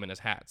Matt Damon his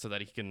hat so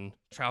that he can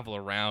travel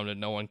around and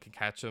no one can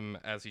catch him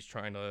as he's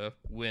trying to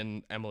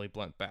win Emily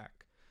Blunt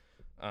back.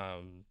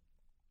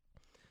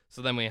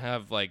 So then we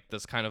have like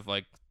this kind of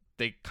like,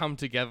 they come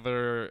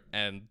together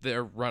and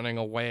they're running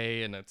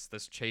away, and it's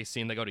this chase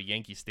scene. They go to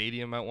Yankee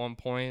Stadium at one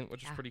point,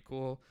 which is pretty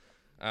cool.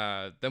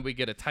 Then we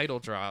get a title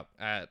drop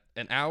at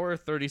 1 hour,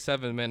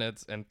 37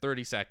 minutes, and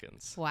 30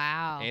 seconds.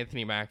 Wow.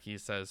 Anthony Mackie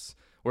says,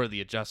 "We're the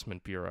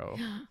Adjustment Bureau."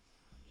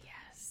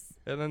 Yes.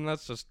 And then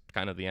that's just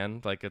kind of the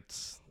end. Like, are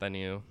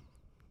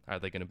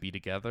they going to be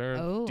together?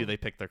 Oh. Do they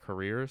pick their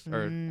careers?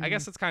 Or I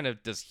guess it's kind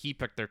of, does he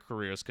pick their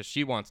careers because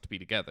she wants to be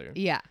together?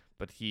 Yeah.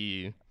 But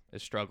he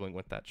is struggling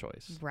with that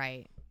choice.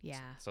 Right.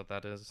 Yeah. So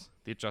that is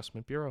the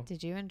Adjustment Bureau.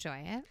 Did you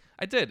enjoy it?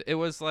 I did. It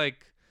was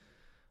like,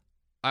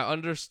 I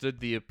understood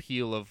the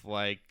appeal of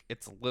like,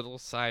 it's a little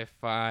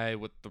sci-fi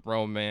with the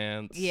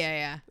romance.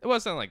 Yeah. It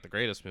wasn't like the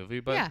greatest movie,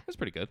 but Yeah. it was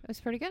pretty good. It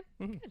was pretty good.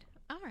 Mhm. Good.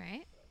 All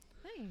right.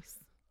 Nice.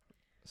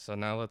 So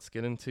now let's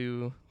get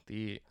into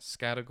the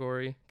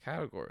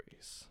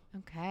categories.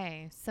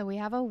 Okay. So we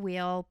have a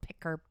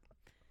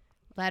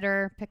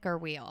letter picker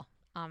wheel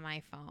on my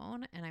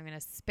phone, and I'm going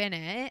to spin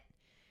it,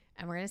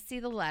 and we're going to see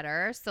the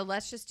letter. So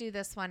let's just do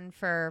this one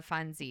for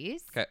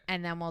funsies. Okay.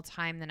 And then we'll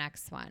time the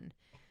next one.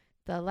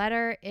 The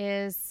letter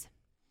is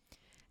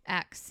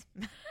X.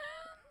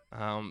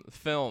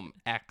 Film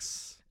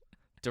X.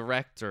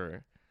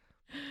 Director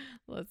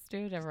Let's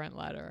do a different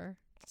letter.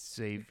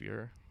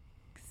 Xavier.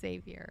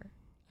 Xavier.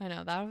 I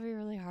know that would be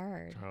really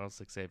hard.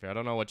 Charles Xavier. I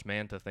don't know which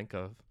man to think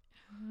of.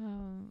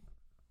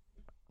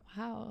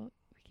 Wow,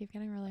 we keep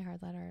getting really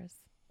hard letters.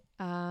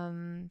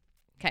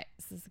 Okay,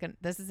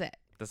 this is it.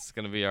 This is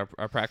gonna be our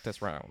practice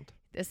round.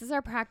 This is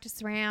our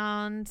practice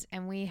round,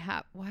 and we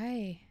have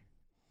why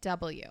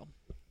W.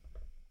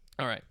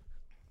 All right.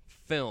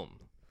 Film.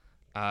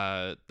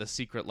 The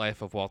Secret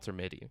Life of Walter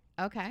Mitty.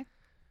 Okay.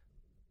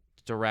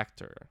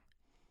 Director.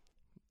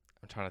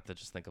 I'm trying to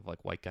just think of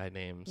like white guy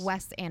names.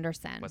 Wes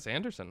Anderson. Wes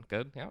Anderson.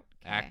 Good. Yeah. Okay.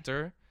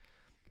 Actor.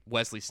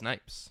 Wesley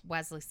Snipes.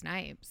 Wesley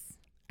Snipes.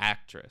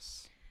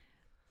 Actress.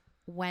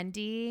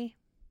 Wendy.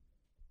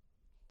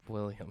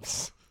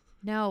 Williams.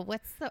 No,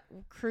 what's the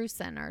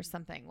Cruson or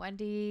something?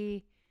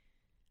 Wendy.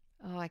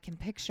 Oh, I can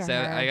picture So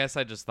her. I guess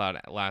I just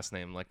thought last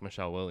name like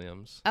Michelle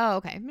Williams. Oh,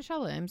 okay. Michelle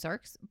Williams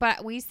works.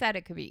 But we said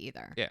it could be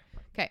either. Yeah.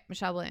 Okay,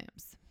 Michelle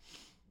Williams.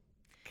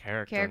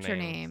 Character name.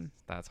 names.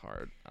 That's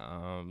hard.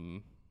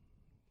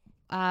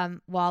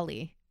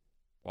 Wally.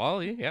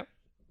 Wally. Yep.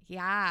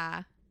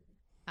 Yeah.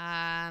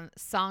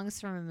 Songs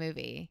from a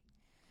movie.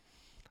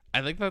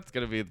 I think that's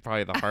gonna be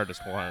probably the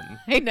hardest one.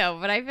 I know,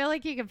 but I feel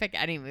like you can pick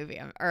any movie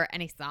or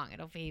any song.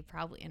 It'll be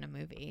probably in a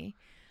movie.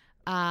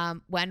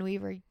 When We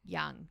Were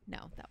Young.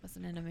 No, that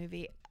wasn't in a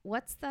movie.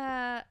 What's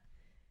the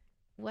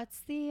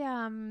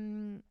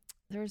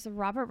there's a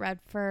Robert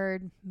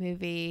Redford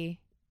movie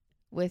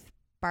with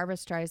Barbara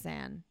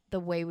Streisand, The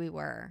Way We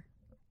Were.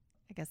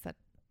 I guess that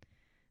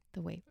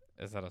The Way.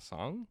 Is that a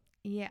song?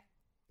 Yeah.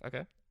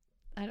 Okay.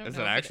 I don't know. Is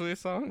it actually a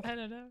song? I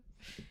don't know.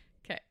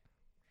 Okay.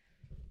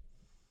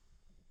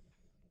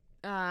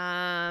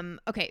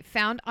 Okay,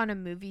 found on a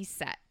movie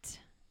set.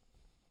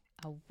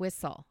 A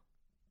whistle.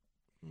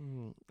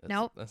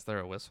 Nope. Is there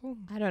a whistle?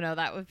 I don't know.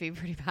 That would be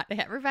pretty bad.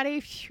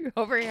 Everybody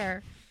over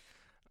here.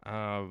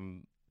 I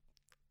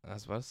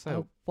was about to say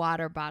A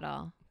water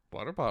bottle.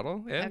 water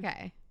bottle. Yeah.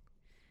 Okay.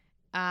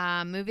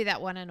 Movie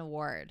that won an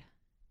award.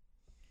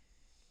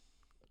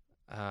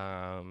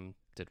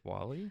 Did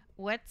Wally?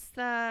 What's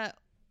the...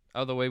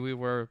 Oh, The Way We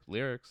Were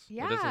lyrics.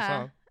 Yeah. It is a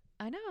song.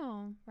 I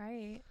know,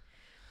 right.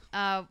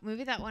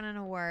 Movie that won an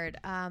award.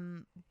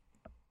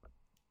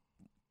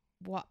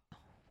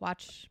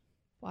 Watch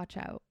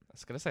Out. I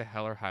was gonna say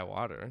Hell or High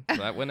Water. Did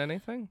that win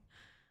anything?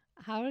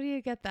 How do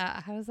you get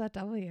that? How does that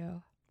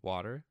W?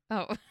 Water.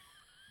 Oh,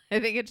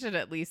 I think it should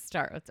at least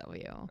start with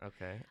W.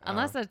 Okay.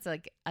 Unless it's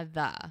like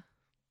the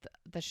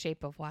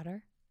shape of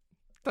water.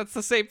 That's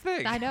the same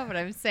thing. I know, but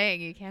I'm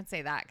saying you can't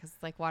say that because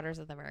like water's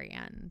at the very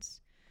end.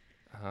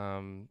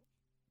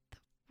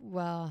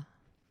 Well,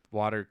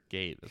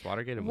 Watergate. Is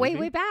Watergate a movie?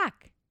 way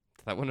back.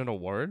 Did that win an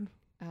award?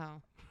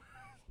 Oh,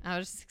 I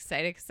was just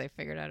excited because I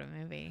figured out a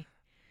movie.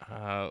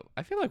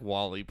 I feel like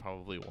Wally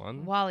probably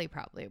won. Wally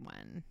probably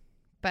won,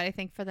 but I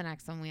think for the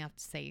next one we have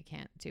to say you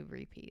can't do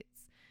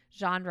repeats.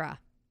 Genre.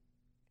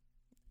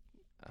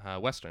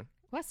 Western.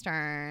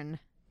 Western.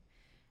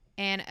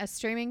 And a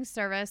streaming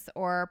service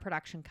or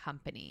production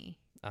company.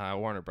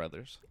 Warner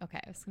Brothers.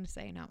 Okay, I was going to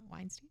say, no,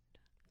 Weinstein.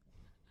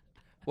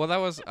 Well, that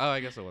was. Oh, I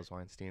guess it was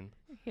Weinstein.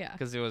 Yeah.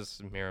 Because it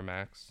was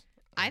Miramax.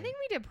 I think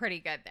we did pretty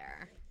good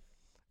there.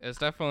 It was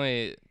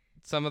definitely.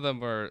 Some of them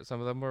were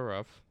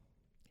rough.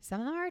 Some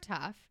of them are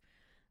tough.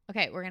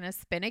 Okay, we're going to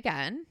spin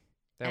again.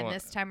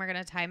 This time we're going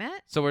to time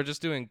it. So we're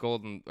just doing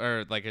golden,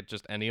 or like it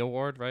just any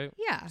award, right?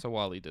 Yeah. So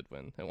Wally did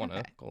win. It won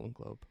a Golden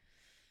Globe.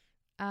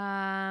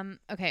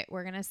 Okay,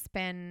 we're going to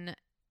spin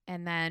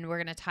and then we're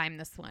going to time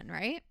this one,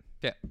 right?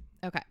 Yeah.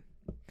 Okay.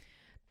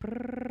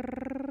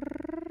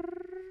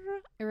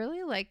 It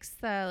really likes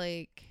the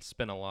like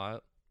spin a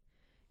lot.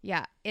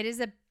 Yeah, it is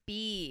a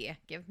B.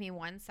 Give me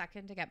 1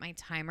 second to get my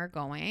timer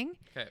going.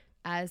 Okay.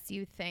 As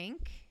you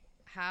think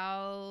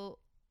how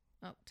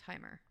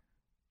timer.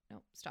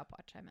 No,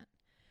 stopwatch I meant.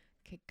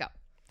 Okay, go.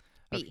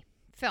 B. Okay.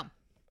 Film.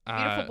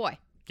 Beautiful Boy.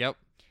 Yep.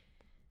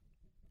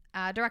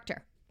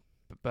 Director.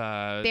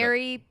 Barry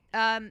Barry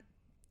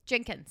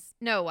Jenkins.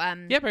 No,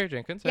 Yeah, Barry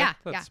Jenkins. Yeah,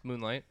 That's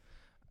Moonlight.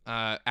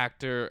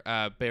 Actor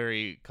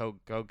Barry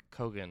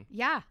Kogan.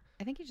 Yeah,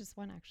 I think he just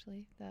won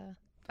actually the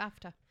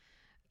BAFTA.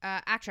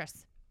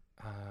 Actress.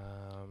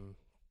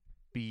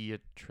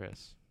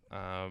 Beatrice.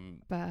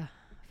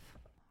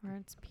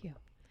 Florence Pugh.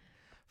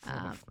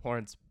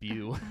 Florence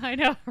Pugh. I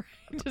know,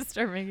 right? Just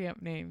start making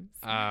up names.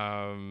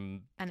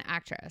 An An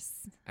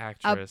actress.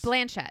 actress.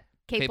 Blanchett.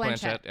 Kate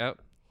Blanchett.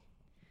 Yep.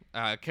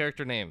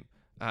 Character name.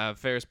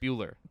 Ferris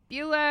Bueller.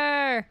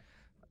 Bueller.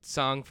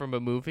 Song from a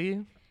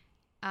movie.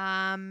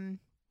 Bye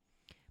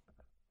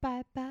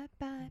bye bye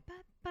bye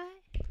bye.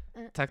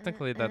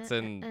 Technically, that's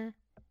in.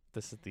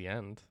 This is the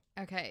end.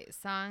 Okay,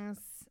 songs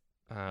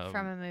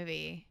from a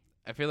movie.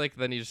 I feel like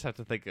then you just have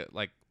to think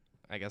like,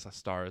 I guess A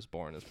Star Is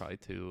Born is probably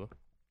too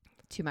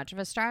much of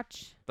a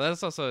stretch. But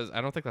that's also. I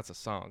don't think that's a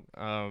song.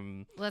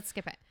 Let's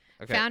skip it.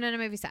 Okay. Found in a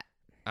movie set.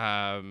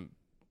 A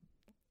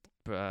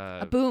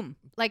boom,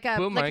 like a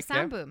boom like mic, a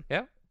sound yeah. boom.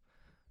 Yeah.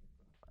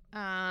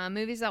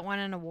 Movies that won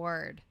an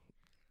award.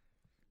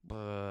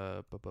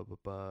 Beautiful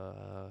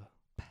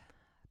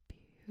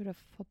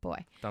Beautiful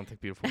Boy. Don't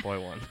think Beautiful Boy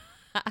won.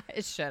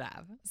 It should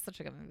have. Such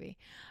a good movie.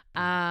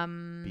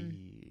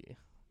 B.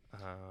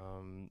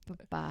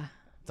 Bah.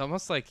 It's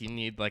almost like you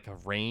need like a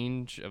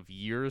range of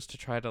years to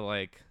try to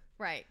like.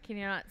 Right. Can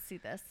you not see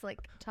this?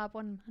 Like top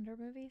 100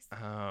 movies?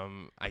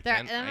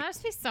 There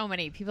must be so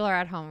many people are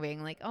at home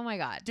being like, oh my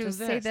God, Dude, just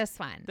say this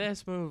one.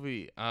 This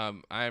movie.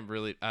 I'm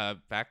really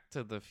Back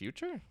to the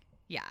Future.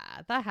 Yeah,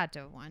 that had to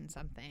have won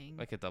something.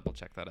 I could double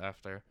check that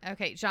after.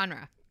 Okay,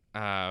 genre.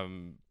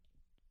 Um.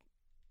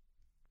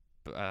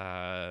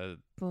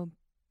 Boom,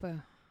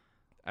 boom.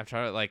 I'm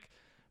trying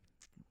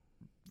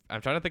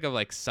to think of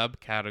like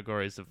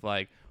subcategories of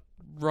like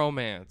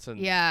romance and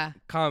Yeah.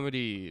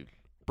 comedy,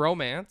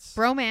 bromance.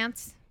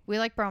 Bromance. We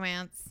like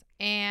bromance.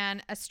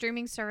 And a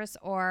streaming service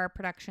or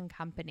production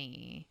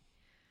company.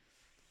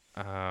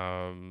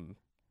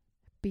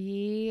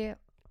 B.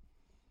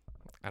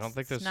 I don't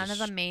think there's none of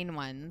the main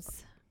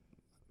ones.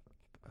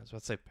 I was about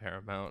to say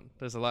Paramount.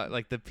 There's a lot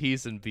like the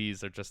P's and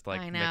B's are just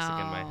like mixing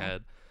in my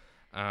head.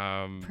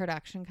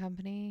 Production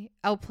company.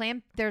 Oh,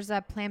 there's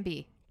a Plan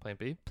B. Plan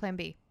B? Plan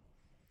B.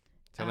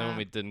 It's the only one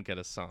we didn't get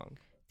a song.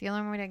 The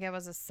only one we didn't get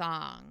was a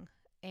song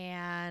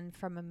and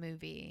from a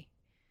movie.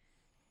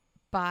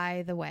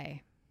 By the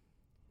way.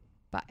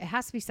 But it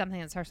has to be something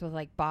that starts with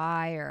like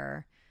by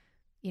or,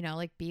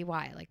 like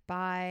BY, like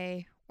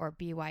by or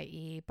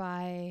BYE,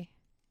 by.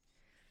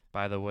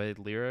 By the way,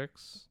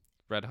 lyrics,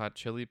 Red Hot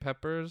Chili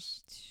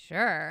Peppers.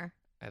 Sure.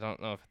 I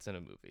don't know if it's in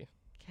a movie.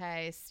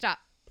 Okay, stop.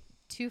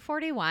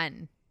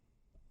 241.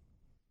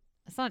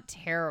 It's not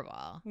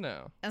terrible.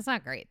 No. It's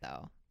not great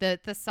though.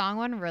 The song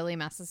one really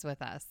messes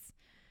with us.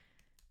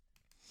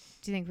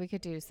 Do you think we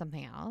could do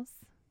something else?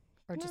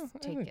 Or just I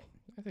think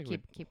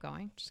keep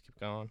going? Just keep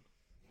going.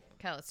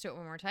 Okay, let's do it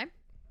one more time.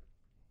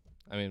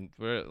 I mean,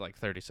 we're at like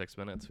 36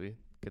 minutes. We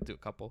could do a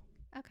couple.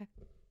 Okay.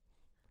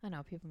 I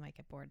know people might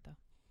get bored though.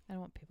 I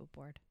don't want people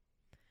bored.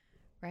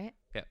 Right?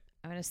 Yep.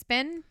 I'm going to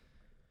spin.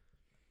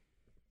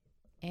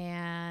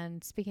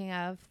 And speaking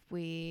of,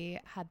 we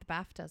had the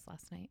BAFTAs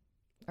last night.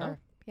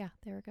 Yeah,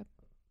 they were good.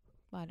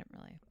 Well, I didn't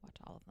really watch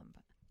all of them,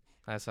 but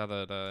I saw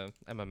that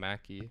Emma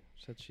Mackey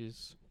said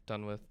she's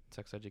done with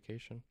sex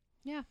education.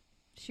 Yeah.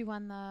 She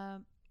won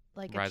the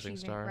Rising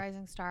Star.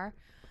 Rising Star.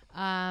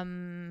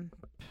 Elvis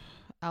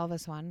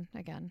won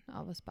again.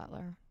 Elvis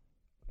Butler.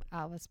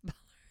 Elvis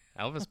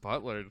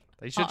Butler.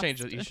 They should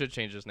change it. You should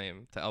change his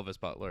name to Elvis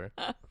Butler.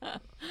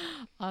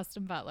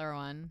 Austin Butler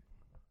won.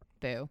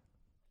 Boo.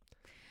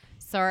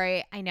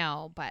 Sorry, I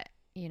know, but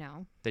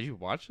Did you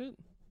watch it?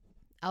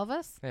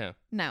 Elvis? Yeah.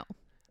 No.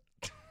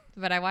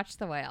 But I watched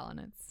The Whale and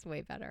it's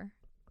way better.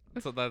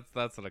 So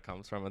that's what it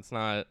comes from. It's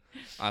not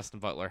Austin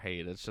Butler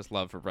hate. It's just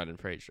love for Brendan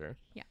Fraser.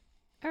 Yeah.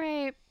 All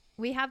right.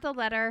 We have the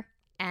letter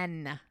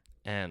N.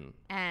 N.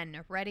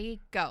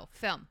 Ready? Go.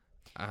 Film.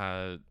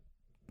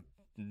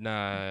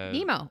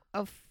 Nemo.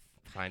 Oh,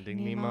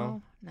 Finding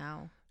Nemo.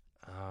 No.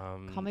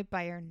 Call Me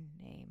by Your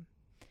Name.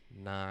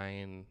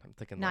 9. I'm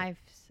thinking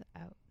Knives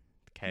Out.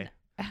 Okay.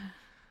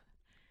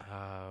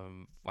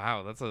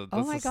 Wow, that's a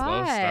my slow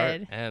start.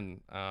 God. N.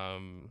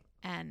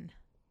 N. I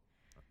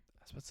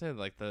was about to say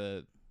like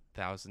the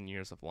 1,000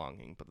 Years of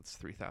Longing, but it's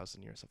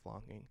 3,000 Years of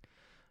Longing.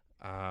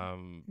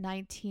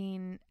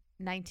 19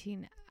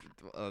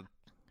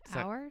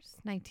 hours?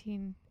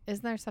 19.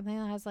 Isn't there something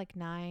that has like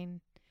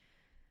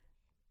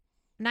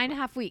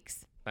 9.5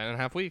 weeks?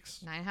 9.5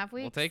 weeks. 9.5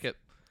 weeks. We'll take it.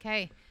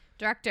 Okay.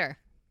 Director.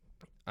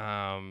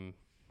 Wow,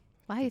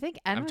 you think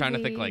N I'm trying to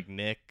think like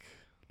Nick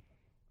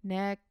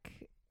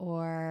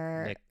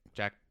or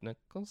Jack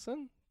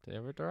Nicholson. Did he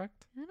ever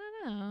direct? I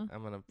don't know.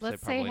 I'm gonna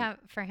Let's say say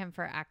for him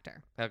for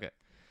actor. Okay.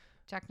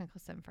 Jack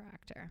Nicholson for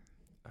actor.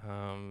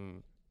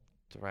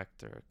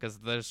 Director, because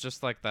there's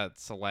just like that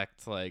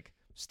select like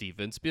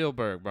Steven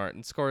Spielberg,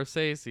 Martin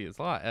Scorsese. It's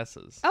a lot of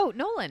S's. Oh,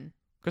 Nolan.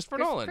 Christopher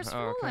Nolan.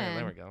 Christopher Okay, Nolan.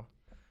 there we go.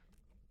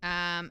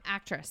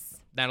 Actress.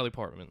 Natalie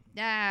Portman.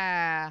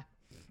 Yeah.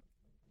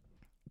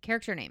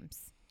 Character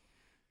names.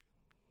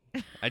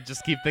 I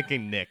just keep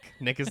thinking Nick.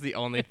 Nick is the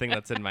only thing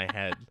that's in my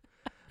head.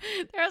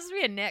 There has to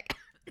be a Nick.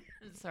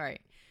 Sorry.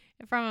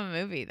 From a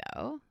movie,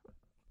 though.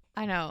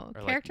 I know.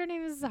 Or character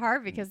names is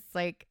hard because,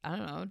 like, I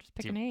don't know. Just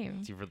pick a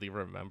name. Do you really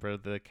remember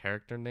the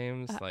character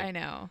names? Like, I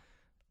know.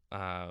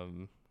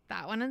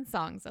 That one and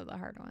songs are the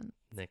hard ones.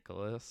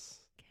 Nicholas.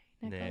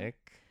 Okay,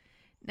 Nick.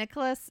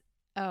 Nicholas.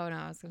 Oh, no.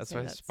 I was going to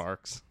say That's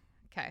Sparks.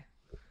 Okay.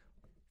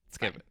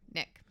 Skip it.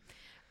 Nick.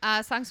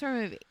 Songs from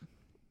a movie.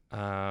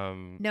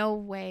 No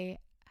Way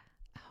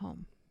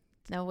Home.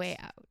 No Way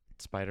Out.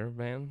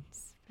 Spider-Man.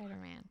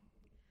 Spider-Man.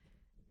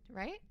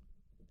 Right?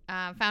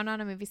 Found on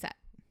a movie set.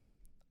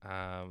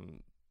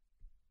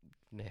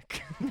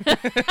 Nick.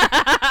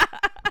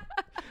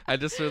 I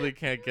just really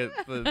can't get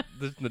the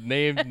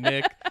name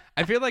Nick.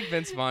 I feel like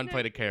Vince Vaughn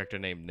played a character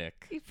named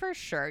Nick. For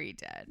sure he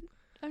did.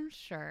 I'm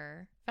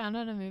sure. Found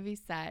on a movie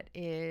set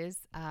is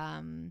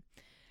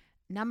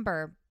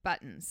number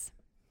buttons.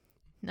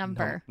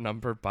 Number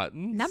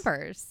buttons?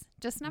 Numbers.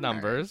 Just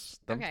numbers.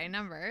 Numbers. Okay,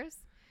 numbers.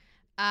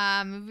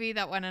 Movie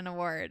that won an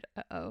award.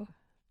 Uh-oh.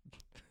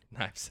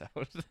 Knives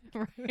Out.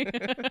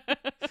 Right.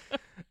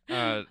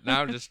 Now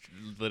I'm just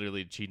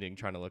literally cheating,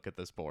 trying to look at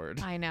this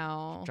board, I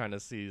know. trying to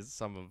see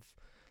some of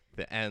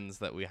the ends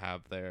that we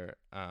have there.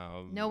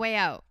 No Way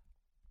Out.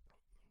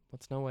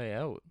 What's No Way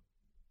Out?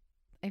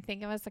 I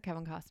think it was the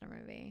Kevin Costner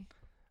movie.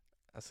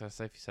 I was gonna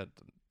say if you said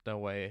No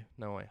Way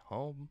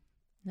Home,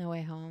 No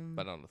Way Home.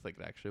 but I don't think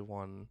it actually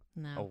won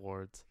No.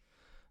 awards.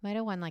 Might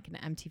have won like an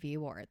MTV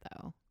award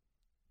though.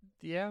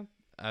 Yeah,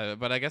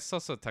 but I guess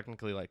also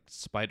technically like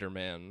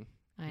Spider-Man,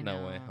 I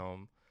know. No Way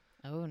Home.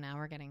 Oh, now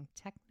we're getting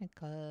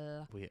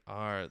technical. We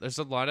are. There's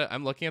a lot of.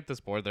 I'm looking at this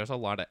board. There's a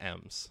lot of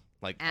M's,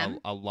 like M?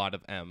 a lot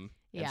of M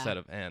Yeah. instead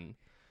of N,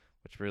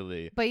 which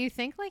really. But you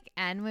think like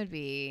N would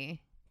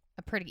be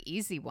a pretty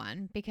easy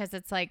one because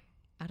it's like,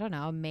 I don't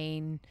know,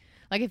 main.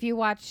 Like if you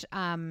watch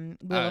Wheel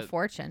of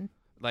Fortune.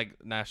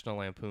 Like National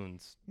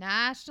Lampoon's.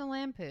 National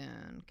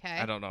Lampoon. Okay.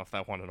 I don't know if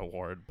that won an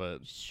award,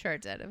 but Sure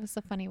did. It was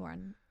a funny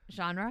one.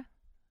 Genre?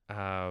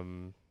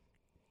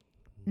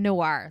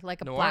 noir.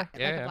 Like a Noir? black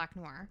Yeah, like yeah. a black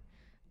noir.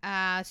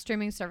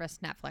 Streaming service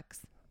Netflix.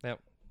 Yep.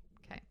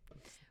 Okay.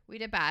 We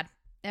did bad.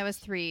 That was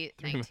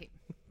 319.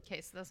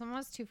 Okay, so this one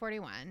was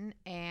 241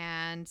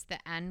 and the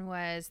N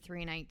was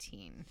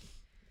 319.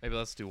 Maybe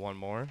let's do one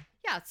more.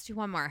 Yeah, let's do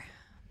one more.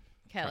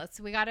 Okay, Okay.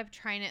 we got to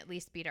try and at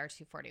least beat our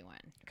 241.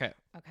 Okay.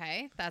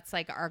 Okay, that's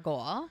like our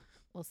goal.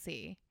 We'll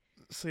see.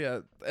 So yeah,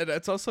 and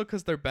it's also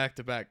because they're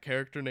back-to-back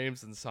character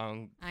names and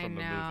song I from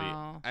the movie.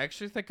 know. I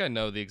actually think I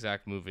know the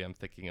exact movie I'm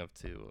thinking of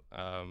too.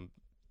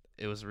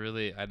 It was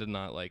really I did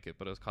not like it,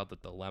 but it was called The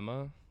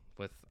Dilemma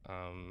with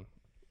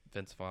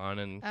Vince Vaughn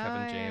and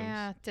Kevin James.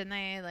 Yeah. Didn't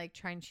they like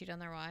try and cheat on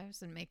their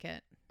wives and make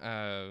it?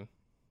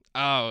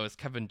 It's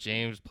Kevin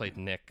James played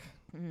Nick.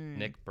 Hmm.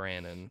 Nick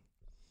Brannon.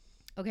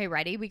 Okay,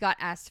 ready? We got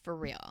S for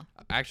real.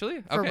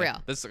 Actually, For okay.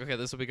 real. This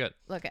will be good.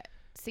 Look at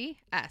see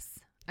S.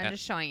 I'm S.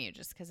 just showing you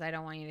just because I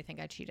don't want you to think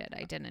I cheated.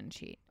 I didn't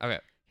cheat. Okay.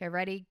 Okay,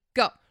 ready?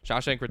 Go.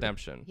 Shawshank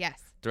Redemption. Yes.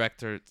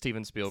 Director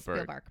Steven Spielberg.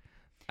 Spielberg.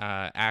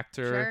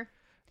 Actor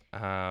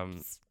Sure.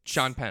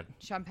 Sean Penn.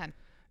 Sean Penn.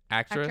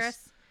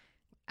 Actress,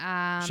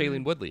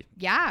 Shailene Woodley.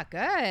 Yeah,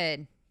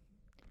 good.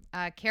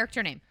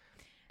 Character name.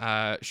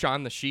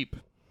 Shaun the Sheep.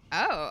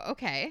 Oh,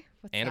 okay.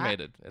 What's that?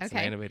 Animated. It's Okay.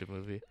 an animated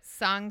movie.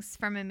 Songs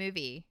from a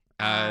movie.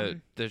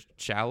 The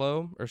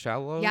Shallow or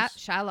Shallows. Yeah,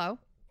 Shallow.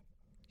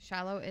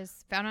 Shallow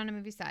is found on a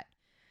movie set.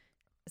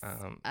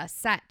 A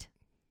set.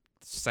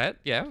 Set.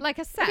 Yeah. Like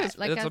a It set. is.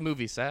 Like It's a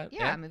movie set.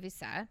 Yeah, a movie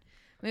set.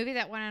 Movie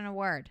that won an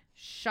award.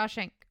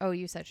 Shawshank. Oh,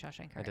 you said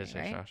Shawshank I already, did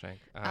say right?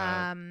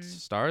 Shawshank.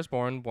 Star is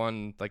Born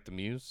won like the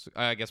Muse.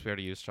 I guess we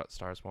already used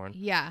Star is Born.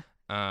 Yeah.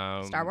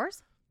 Star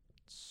Wars?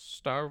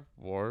 Star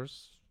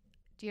Wars.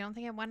 Do you don't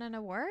think it won an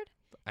award?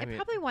 I It mean,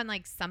 probably won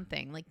like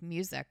something, like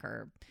music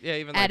or yeah,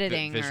 even like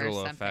editing visual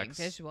or something. effects.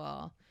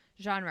 Visual.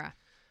 Genre.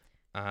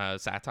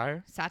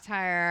 Satire.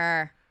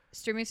 Satire.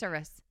 Streaming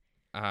service.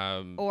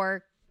 Um.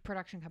 Or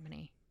production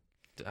company.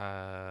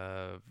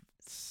 Uh.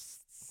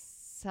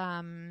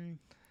 Some.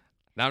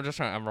 Now I'm just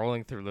trying. I'm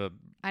rolling through the.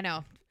 I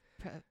know.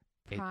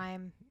 Eight.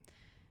 Prime.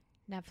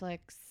 Netflix.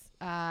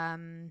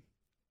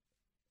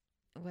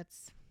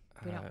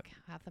 We don't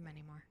have them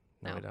anymore.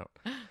 No, we No.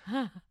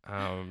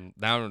 don't.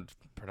 Now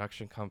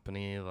production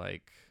company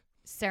like.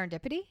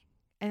 Serendipity?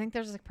 I think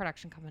there's a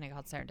production company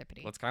called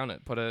Serendipity. Let's count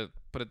it. Put it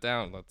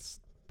down.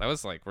 That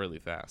was like really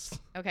fast.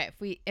 Okay,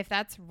 if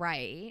that's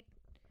right,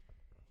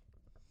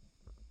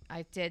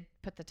 I did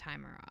put the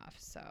timer off,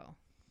 so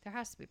there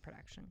has to be a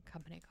production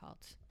company called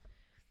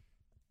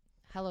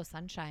Hello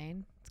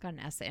Sunshine. It's got an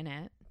S in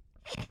it,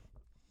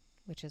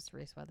 which is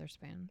Reese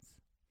Witherspoon's.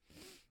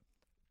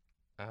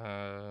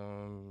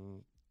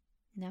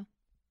 No,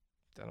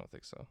 I don't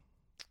think so.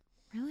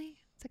 really?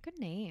 It's a good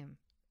name.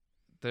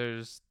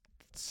 There's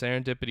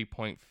Serendipity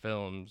Point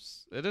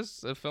Films. It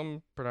is a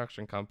film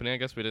production company. I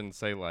guess we didn't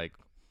say like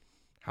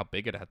how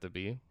big it had to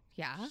be.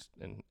 Yeah, Just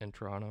in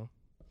Toronto.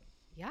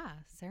 yeah,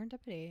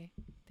 Serendipity.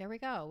 There we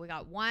go. We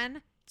got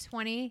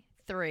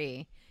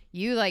 123.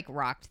 You like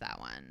rocked that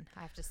one.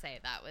 I have to say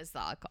that was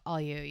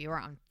all you. You were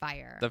on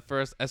fire. The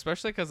first,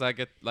 especially because I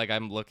get like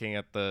I'm looking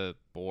at the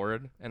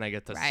board and I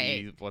get to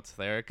see what's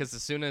there. Because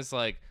as soon as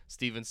like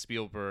Steven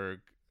Spielberg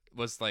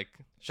was like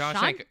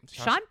Shawshank,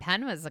 Sean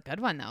Penn was a good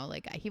one though.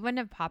 Like he wouldn't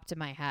have popped in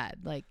my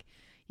head. Like,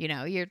 you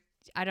know,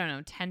 I don't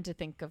know, tend to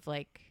think of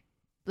like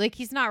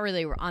he's not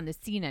really on the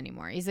scene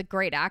anymore. He's a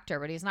great actor,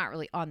 but he's not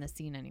really on the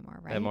scene anymore,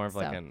 right? I'm more of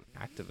like an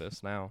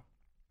activist now.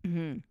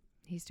 Mm-hmm.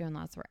 He's doing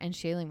lots of work. And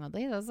Shailene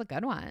Woodley, that was a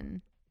good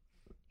one.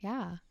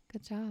 Yeah,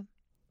 good job.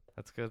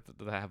 That's good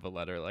to have a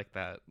letter like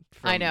that.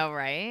 I know,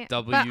 right?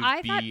 But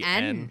I thought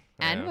N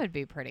would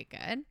be pretty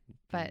good.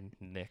 But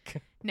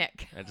Nick. I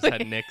just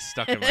had Nick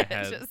stuck in my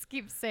head. Just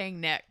keep saying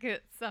Nick.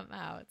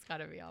 Somehow it's got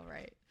to be all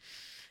right.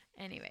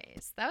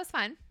 Anyways, that was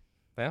fun.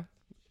 Yeah.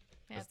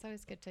 Yeah, it's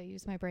always good to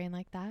use my brain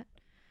like that.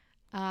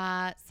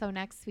 So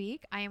next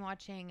week I am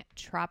watching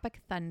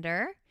Tropic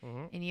Thunder,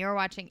 and you're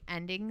watching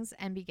Endings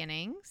and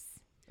Beginnings.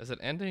 Is it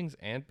endings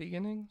and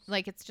beginnings?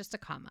 Like it's just a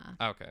comma.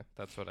 Okay,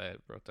 that's what I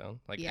wrote down.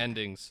 Like Yeah.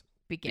 endings,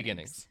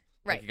 beginnings.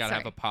 Right. Like you gotta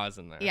have a pause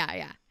in there.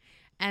 Yeah.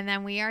 And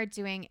then we are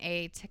doing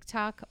a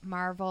TikTok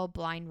Marvel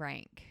blind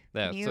rank.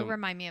 Yeah, Can you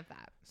remind me of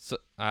that?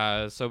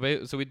 So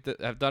we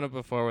have done it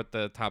before with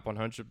the top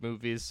 100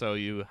 movies. So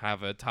you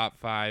have a top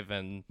 5,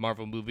 and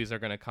Marvel movies are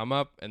going to come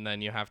up, and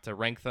then you have to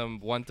rank them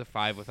 1 to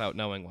 5 without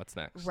knowing what's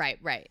next.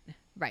 Right.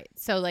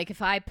 So like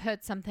if I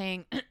put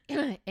something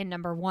in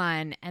number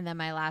 1 and then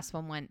my last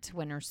one went to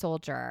Winter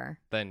Soldier,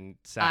 Then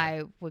sad.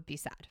 I would be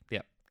sad.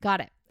 Yep.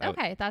 Got it.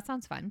 Okay, that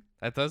sounds fun.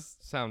 That does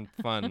sound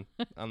fun,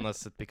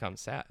 unless it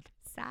becomes sad.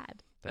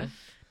 Sad. Yeah.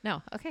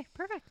 No. Okay.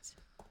 Perfect.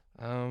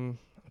 I'm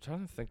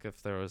trying to think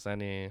if there was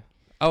any.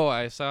 Oh,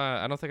 I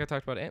don't think I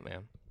talked about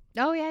Ant-Man.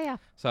 Oh yeah.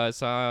 So I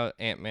saw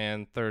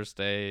Ant-Man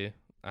Thursday,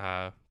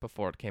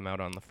 before it came out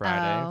on the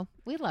Friday. Oh,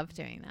 we love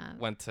doing that.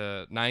 Went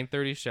to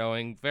 9:30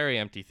 showing, very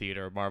empty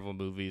theater, Marvel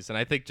movies, and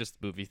I think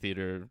just movie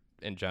theater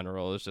in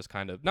general is just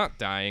kind of not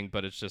dying,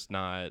 but it's just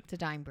not It's a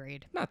dying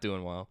breed. not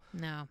doing well.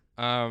 No.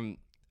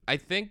 I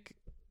think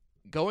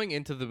going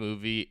into the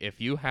movie,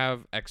 if you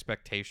have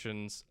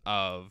expectations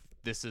of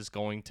this is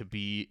going to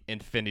be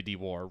Infinity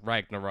War,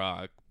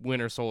 Ragnarok,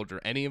 Winter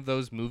Soldier, any of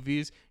those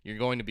movies, you're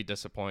going to be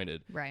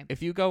disappointed. Right.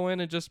 If you go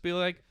in and just be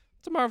like,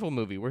 it's a Marvel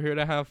movie, we're here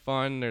to have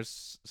fun,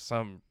 there's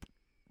some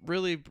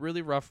really,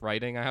 really rough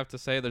writing, I have to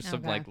say. There's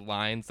some like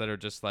lines that are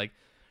just like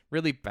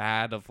really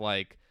bad, of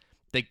like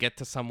they get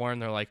to somewhere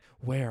and they're like,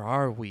 where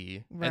are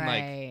we?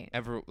 Right.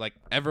 And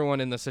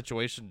everyone in the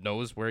situation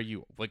knows where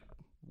you, like,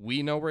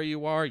 we know where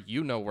you are,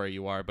 you know where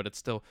you are, but it's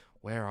still,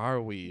 where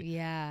are we?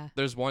 Yeah.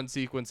 There's one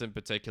sequence in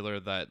particular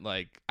that,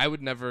 like, I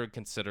would never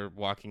consider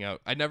walking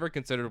out. I never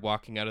considered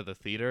walking out of the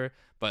theater,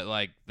 but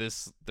like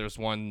there's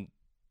one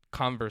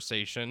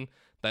conversation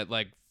that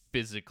like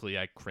physically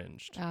I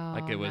cringed.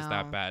 Like it was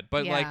that bad.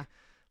 But like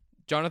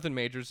Jonathan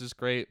Majors is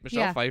great.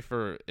 Michelle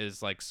Pfeiffer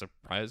is like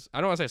I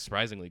don't want to say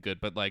surprisingly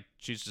good, but like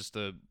she's just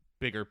a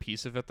bigger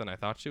piece of it than I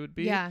thought she would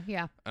be. Yeah.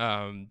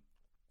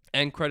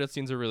 And credit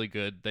scenes are really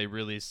good. They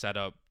really set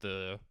up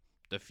the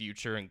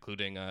future,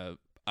 including a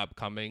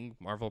upcoming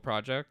Marvel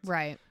project.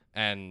 Right.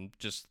 And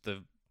just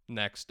the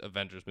next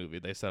Avengers movie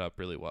they set up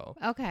really well.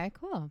 Okay,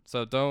 cool.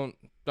 So don't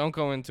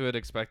go into it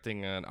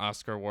expecting an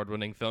Oscar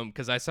award-winning film,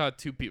 because I saw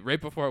two people right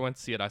before I went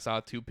to see it. I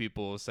saw 2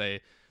 people say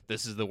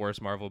this is the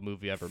worst Marvel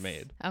movie ever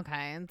made.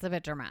 Okay, it's a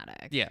bit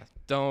dramatic. Yeah,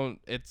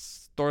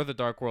 it's Thor: The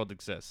Dark World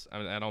exists.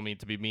 I don't mean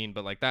to be mean,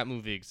 but like that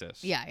movie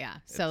exists. Yeah.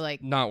 So it's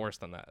like not worse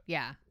than that.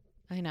 Yeah,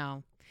 I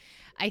know.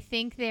 I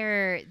think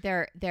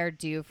they're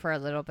due for a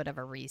little bit of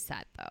a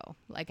reset though.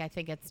 Like I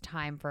think it's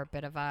time for a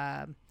bit of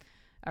a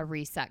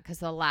reset, because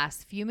the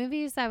last few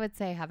movies I would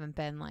say haven't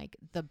been like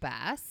the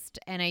best,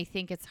 and I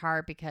think it's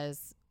hard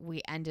because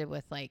we ended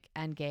with like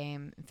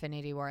Endgame,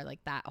 Infinity War,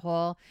 like that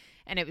whole,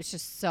 and it was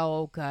just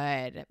so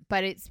good.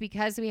 But it's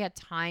because we had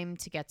time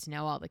to get to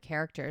know all the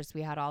characters.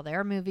 We had all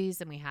their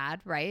movies and we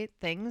had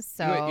things.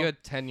 So you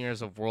had 10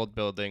 years of world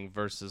building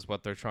versus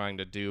what they're trying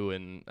to do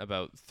in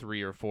about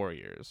 3 or 4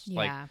 years. Yeah.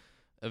 Like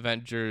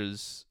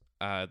Avengers,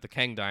 the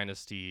Kang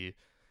Dynasty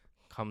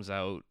comes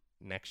out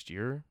next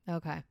year.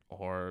 Okay.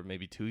 Or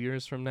maybe 2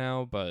 years from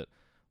now, but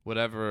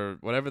whatever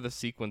the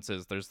sequence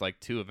is, there's like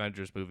 2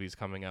 Avengers movies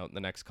coming out in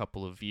the next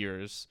couple of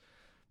years.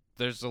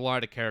 There's a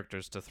lot of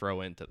characters to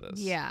throw into this.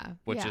 Yeah.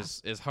 Which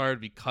is hard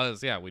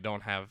because we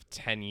don't have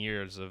 10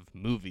 years of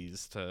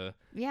movies to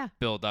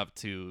build up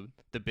to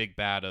the big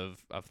bad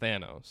of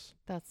Thanos.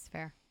 That's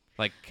fair.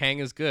 Like Kang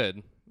is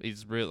good.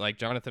 He's really, like,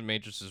 Jonathan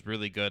Majors is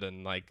really good,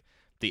 and like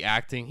the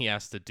acting he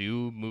has to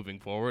do moving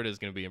forward is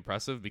going to be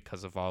impressive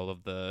because of all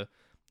of the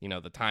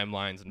the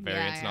timelines and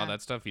variants and all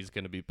that stuff. He's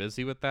going to be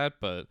busy with that,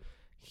 but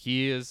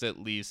he is at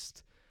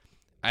least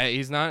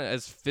he's not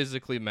as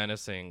physically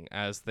menacing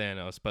as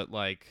Thanos, but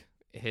like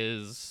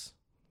his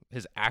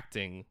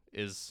acting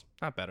is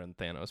not better than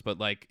Thanos, but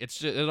like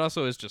it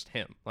also is just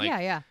him. Like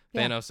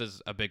Thanos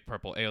is a big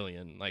purple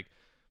alien. Like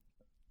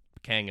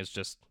Kang is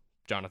just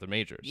Jonathan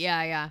Majors.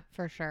 Yeah,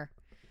 for sure.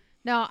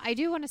 No, I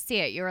do want to see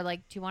it. You were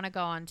like, do you want to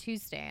go on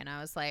Tuesday? And I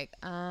was like,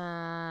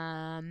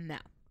 no.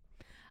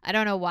 I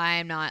don't know why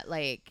I'm not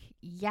like,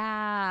 but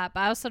I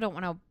also don't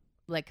want to,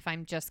 like, if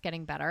I'm just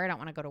getting better, I don't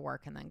want to go to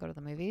work and then go to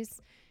the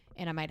movies.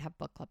 And I might have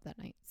book club that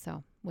night.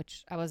 So,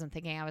 which I wasn't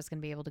thinking I was going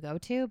to be able to go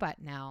to,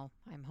 but now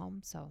I'm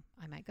home, so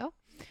I might go.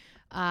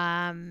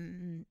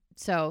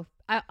 So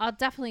I'll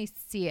definitely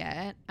see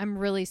it. I'm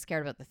really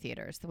scared about the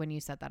theaters. When you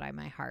said that,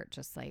 my heart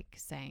just like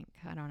sank.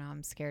 I don't know.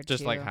 I'm scared.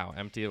 Just like how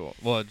empty it was.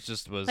 Well, it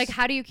just was. Like,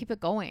 how do you keep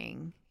it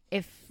going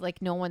if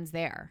like no one's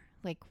there?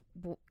 Like,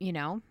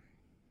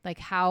 like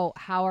how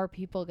are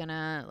people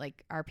gonna,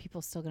 like, are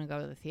people still gonna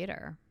go to the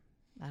theater?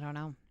 I don't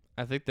know.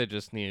 I think they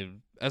just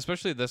need,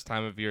 especially this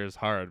time of year is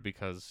hard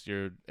because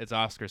it's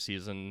Oscar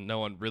season. No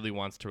one really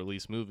wants to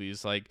release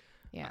movies. Like,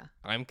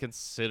 I'm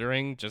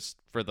considering, just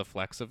for the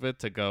flex of it,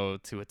 to go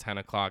to a 10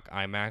 o'clock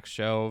IMAX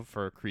show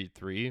for Creed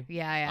 3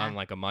 on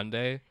like a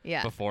Monday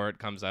before it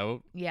comes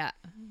out. Yeah,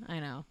 I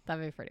know.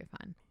 That'd be pretty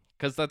fun.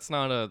 Because that's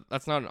not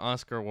an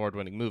Oscar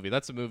award-winning movie.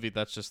 That's a movie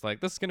that's just like,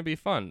 this is going to be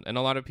fun. And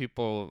a lot of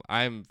people,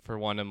 I'm, for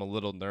one, am a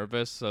little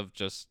nervous of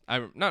just,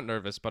 I'm not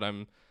nervous, but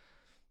I'm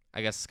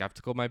I guess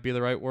skeptical might be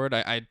the right word.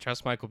 I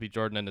trust Michael B.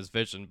 Jordan and his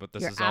vision, but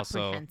this You're is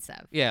also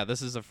apprehensive. yeah,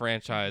 this is a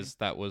franchise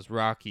that was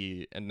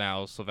Rocky, and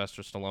now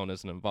Sylvester Stallone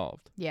isn't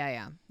involved.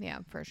 Yeah,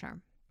 for sure.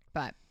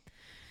 But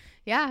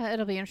yeah,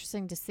 it'll be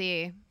interesting to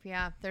see.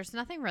 Yeah, there's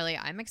nothing really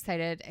I'm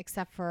excited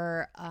except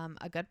for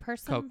A Good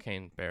Person.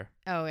 Cocaine Bear.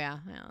 Oh yeah,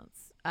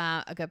 it's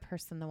A Good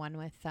Person, the one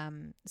with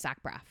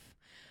Zach Braff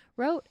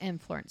wrote,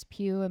 and Florence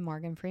Pugh and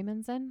Morgan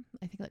Freeman's in.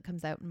 I think that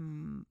comes out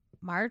in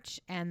March,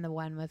 and the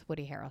one with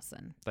Woody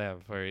Harrelson. They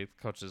have where he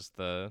coaches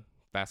the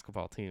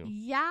basketball team.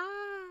 Yeah,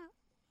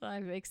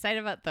 I'm excited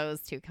about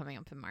those two coming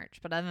up in March.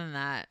 But other than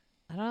that,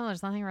 I don't know.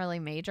 There's nothing really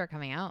major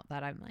coming out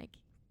that I'm like,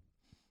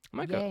 I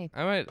might yay.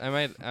 go. I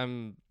might.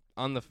 I'm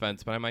on the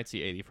fence, but I might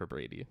see 80 for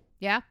Brady.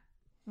 Yeah.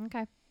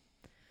 Okay.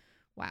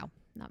 Wow.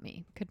 Not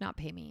me. Could not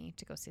pay me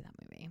to go see that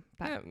movie.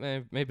 But Yeah,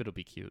 maybe it'll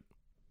be cute.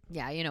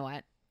 yeah, you know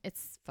what?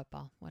 It's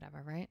football.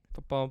 Whatever, right?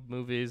 Football,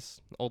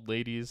 movies, old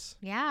ladies.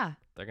 Yeah.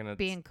 They're gonna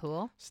Being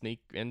cool. sneak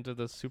into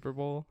the Super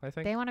Bowl. I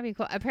think. They want to be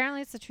cool.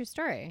 Apparently, it's a true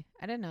story.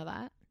 I didn't know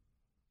that.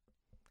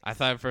 I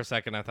thought for a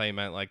second you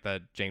meant like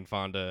that Jane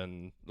Fonda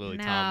and Lily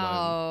Tomlin.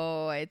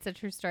 No, it's a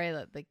true story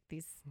that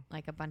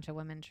like a bunch of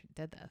women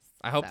did this.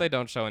 I hope So- they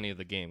don't show any of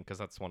the game because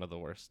that's one of the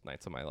worst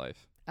nights of my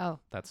life. Oh,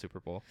 That Super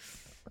Bowl.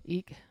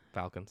 eek.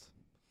 Falcons.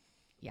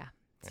 Yeah.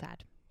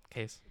 Sad.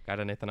 Case. Got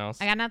anything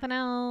else? I got nothing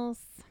else.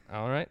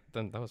 All right.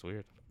 Then that was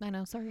weird. I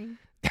know. Sorry.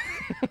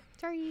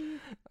 Sorry.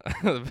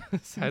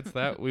 Besides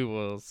that, we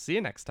will see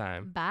you next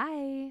time.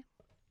 Bye.